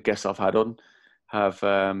the guests I've had on have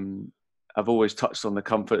always touched on the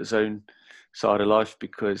comfort zone side of life,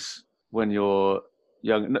 because when you're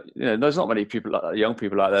young, there's not many people, young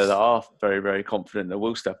people out there that are very confident that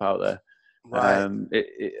will step out there. Right. And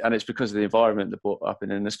it's because of the environment they're brought up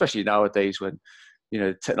in, and especially nowadays when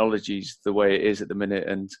technology's the way it is at the minute,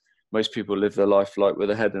 and most people live their life like with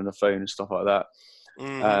a head and a phone and stuff like that.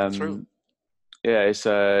 True. Yeah,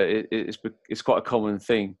 it's quite a common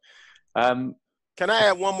thing. Can I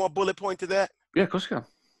add one more bullet point to that? Yeah, of course you can.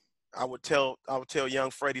 I would tell young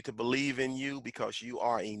Freddie to believe in you because you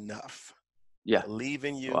are enough. Yeah, believe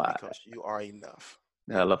in you because you are enough.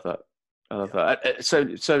 Yeah, I love that. I love that.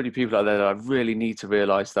 So many people out there that I really need to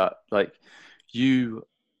realize that, like, you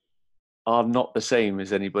are not the same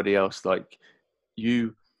as anybody else. Like,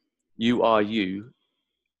 you are you,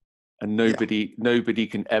 and nobody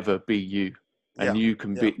can ever be you, and you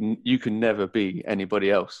can never be anybody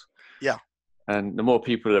else. Yeah. And the more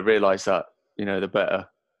people that realize that, the better.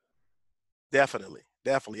 Definitely.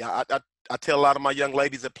 I tell a lot of my young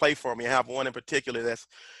ladies that play for me. I have one in particular that's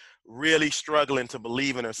really struggling to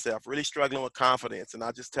believe in herself, really struggling with confidence. And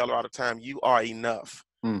I just tell her all the time, you are enough.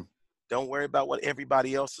 Don't worry about what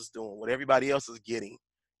everybody else is doing, what everybody else is getting.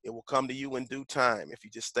 It will come to you in due time. If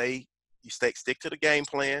you just stick to the game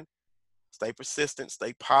plan, stay persistent,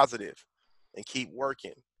 stay positive, and keep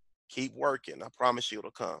working. Keep working. I promise you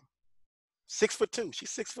it'll come. 6'2".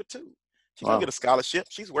 She's 6'2". She's gonna get a scholarship.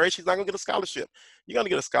 She's worried she's not gonna get a scholarship. You're gonna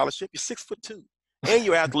get a scholarship. You're 6'2". And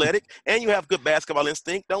you're athletic, and you have good basketball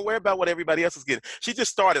instinct. Don't worry about what everybody else is getting. She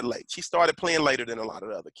just started late. She started playing later than a lot of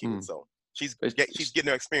the other kids, so she's getting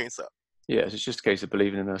her experience up. Yeah, it's just a case of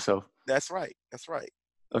believing in herself. That's right. That's right.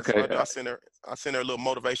 Okay. So I send her little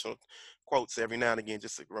motivational quotes every now and again,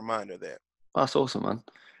 just to remind her that. That's awesome, man.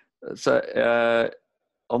 So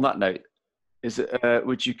on that note,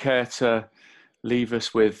 would you care to leave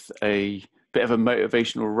us with a bit of a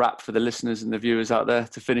motivational rap for the listeners and the viewers out there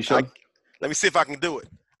to finish on? Let me see if I can do it.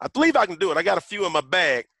 I believe I can do it. I got a few in my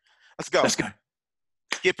bag. Let's go.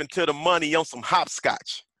 Skipping to the money on some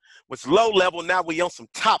hopscotch. Was low level, now we on some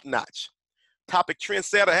top notch. Topic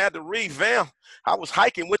trendsetter, had to revamp. I was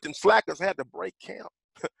hiking with them slackers, had to break camp.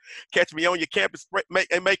 Catch me on your campus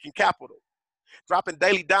making capital. Dropping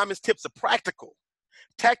daily diamonds, tips are practical.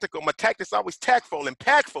 Tactical, my tactics always tactful.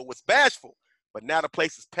 Impactful, was bashful. But now the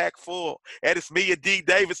place is packed full. And it's me and D.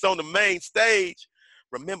 Davis on the main stage.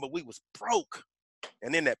 Remember, we was broke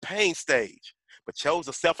and in that pain stage, but chose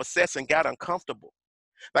to self-assess and got uncomfortable.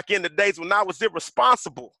 Like in the days when I was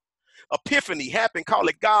irresponsible. Epiphany happened, call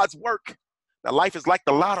it God's work. Now life is like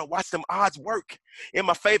the lotto, watch them odds work in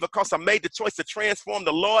my favor because I made the choice to transform.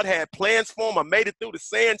 The Lord had plans for them. I made it through the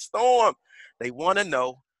sandstorm. They want to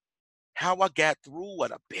know how I got through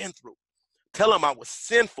what I've been through. Tell them I was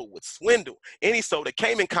sinful with swindle. Any soul that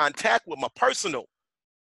came in contact with my personal.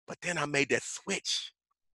 But then I made that switch.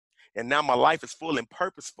 And now my life is full and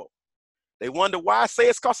purposeful. They wonder why I say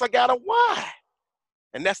it's because I got a why.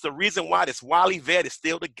 And that's the reason why this Wally vet is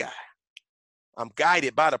still the guy. I'm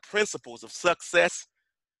guided by the principles of success.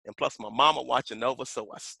 And plus my mama watching over, so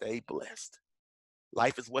I stay blessed.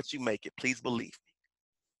 Life is what you make it, please believe me.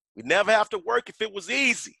 We never have to work if it was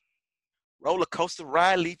easy. Roller coaster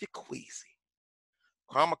ride, leave you queasy.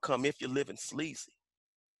 Karma come if you're living sleazy.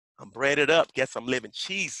 I'm breaded up, guess I'm living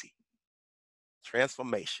cheesy.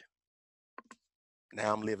 Transformation.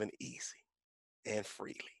 Now I'm living easy and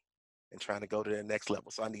freely and trying to go to the next level.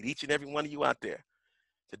 So I need each and every one of you out there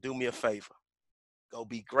to do me a favor. Go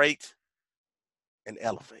be great and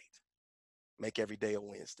elevate. Make every day a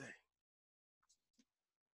Wednesday.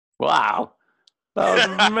 Wow. That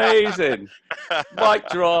was amazing. Mic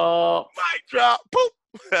drop. Mic drop. Boop.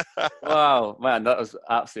 Wow, man, that was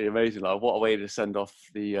absolutely amazing. Like, what a way to send off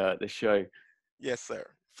the show. Yes, sir.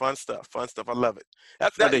 Fun stuff. I love it.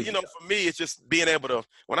 That for me, it's just being able to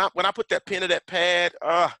when I put that pen to that pad,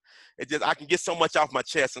 I can get so much off my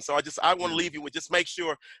chest. And so I want to leave you with just make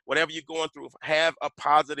sure whatever you're going through, have a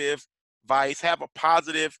positive vice, have a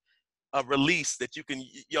positive release that you can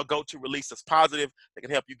go to release that's positive that can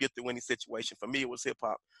help you get through any situation. For me, it was hip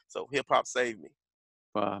hop. So hip hop saved me.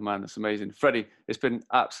 Wow, man, that's amazing. Freddie, it's been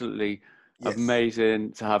absolutely Yes.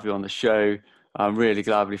 amazing to have you on the show. I'm really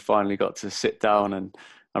glad we finally got to sit down and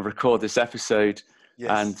record this episode.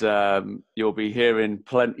 Yes. And you'll be hearing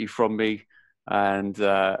plenty from me. And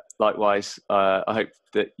likewise, I hope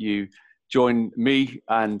that you join me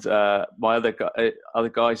and my other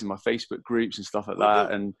guys in my Facebook groups and stuff like We'll that,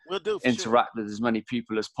 do. and We'll do for sure. interact with as many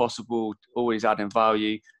people as possible, always adding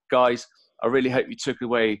value. Guys, I really hope you took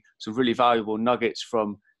away some really valuable nuggets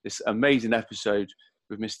from this amazing episode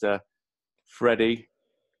with Mr. Freddy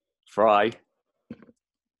Fri.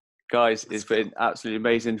 Guys, Let's it's go. been absolutely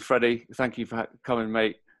amazing. Freddie, thank you for coming,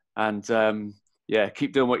 mate. And yeah,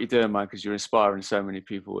 keep doing what you're doing, man, because you're inspiring so many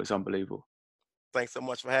people. It's unbelievable. Thanks so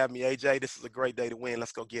much for having me, AJ. This is a great day to win.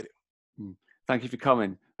 Let's go get it. Thank you for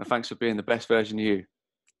coming, and thanks for being the best version of you.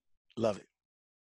 Love it.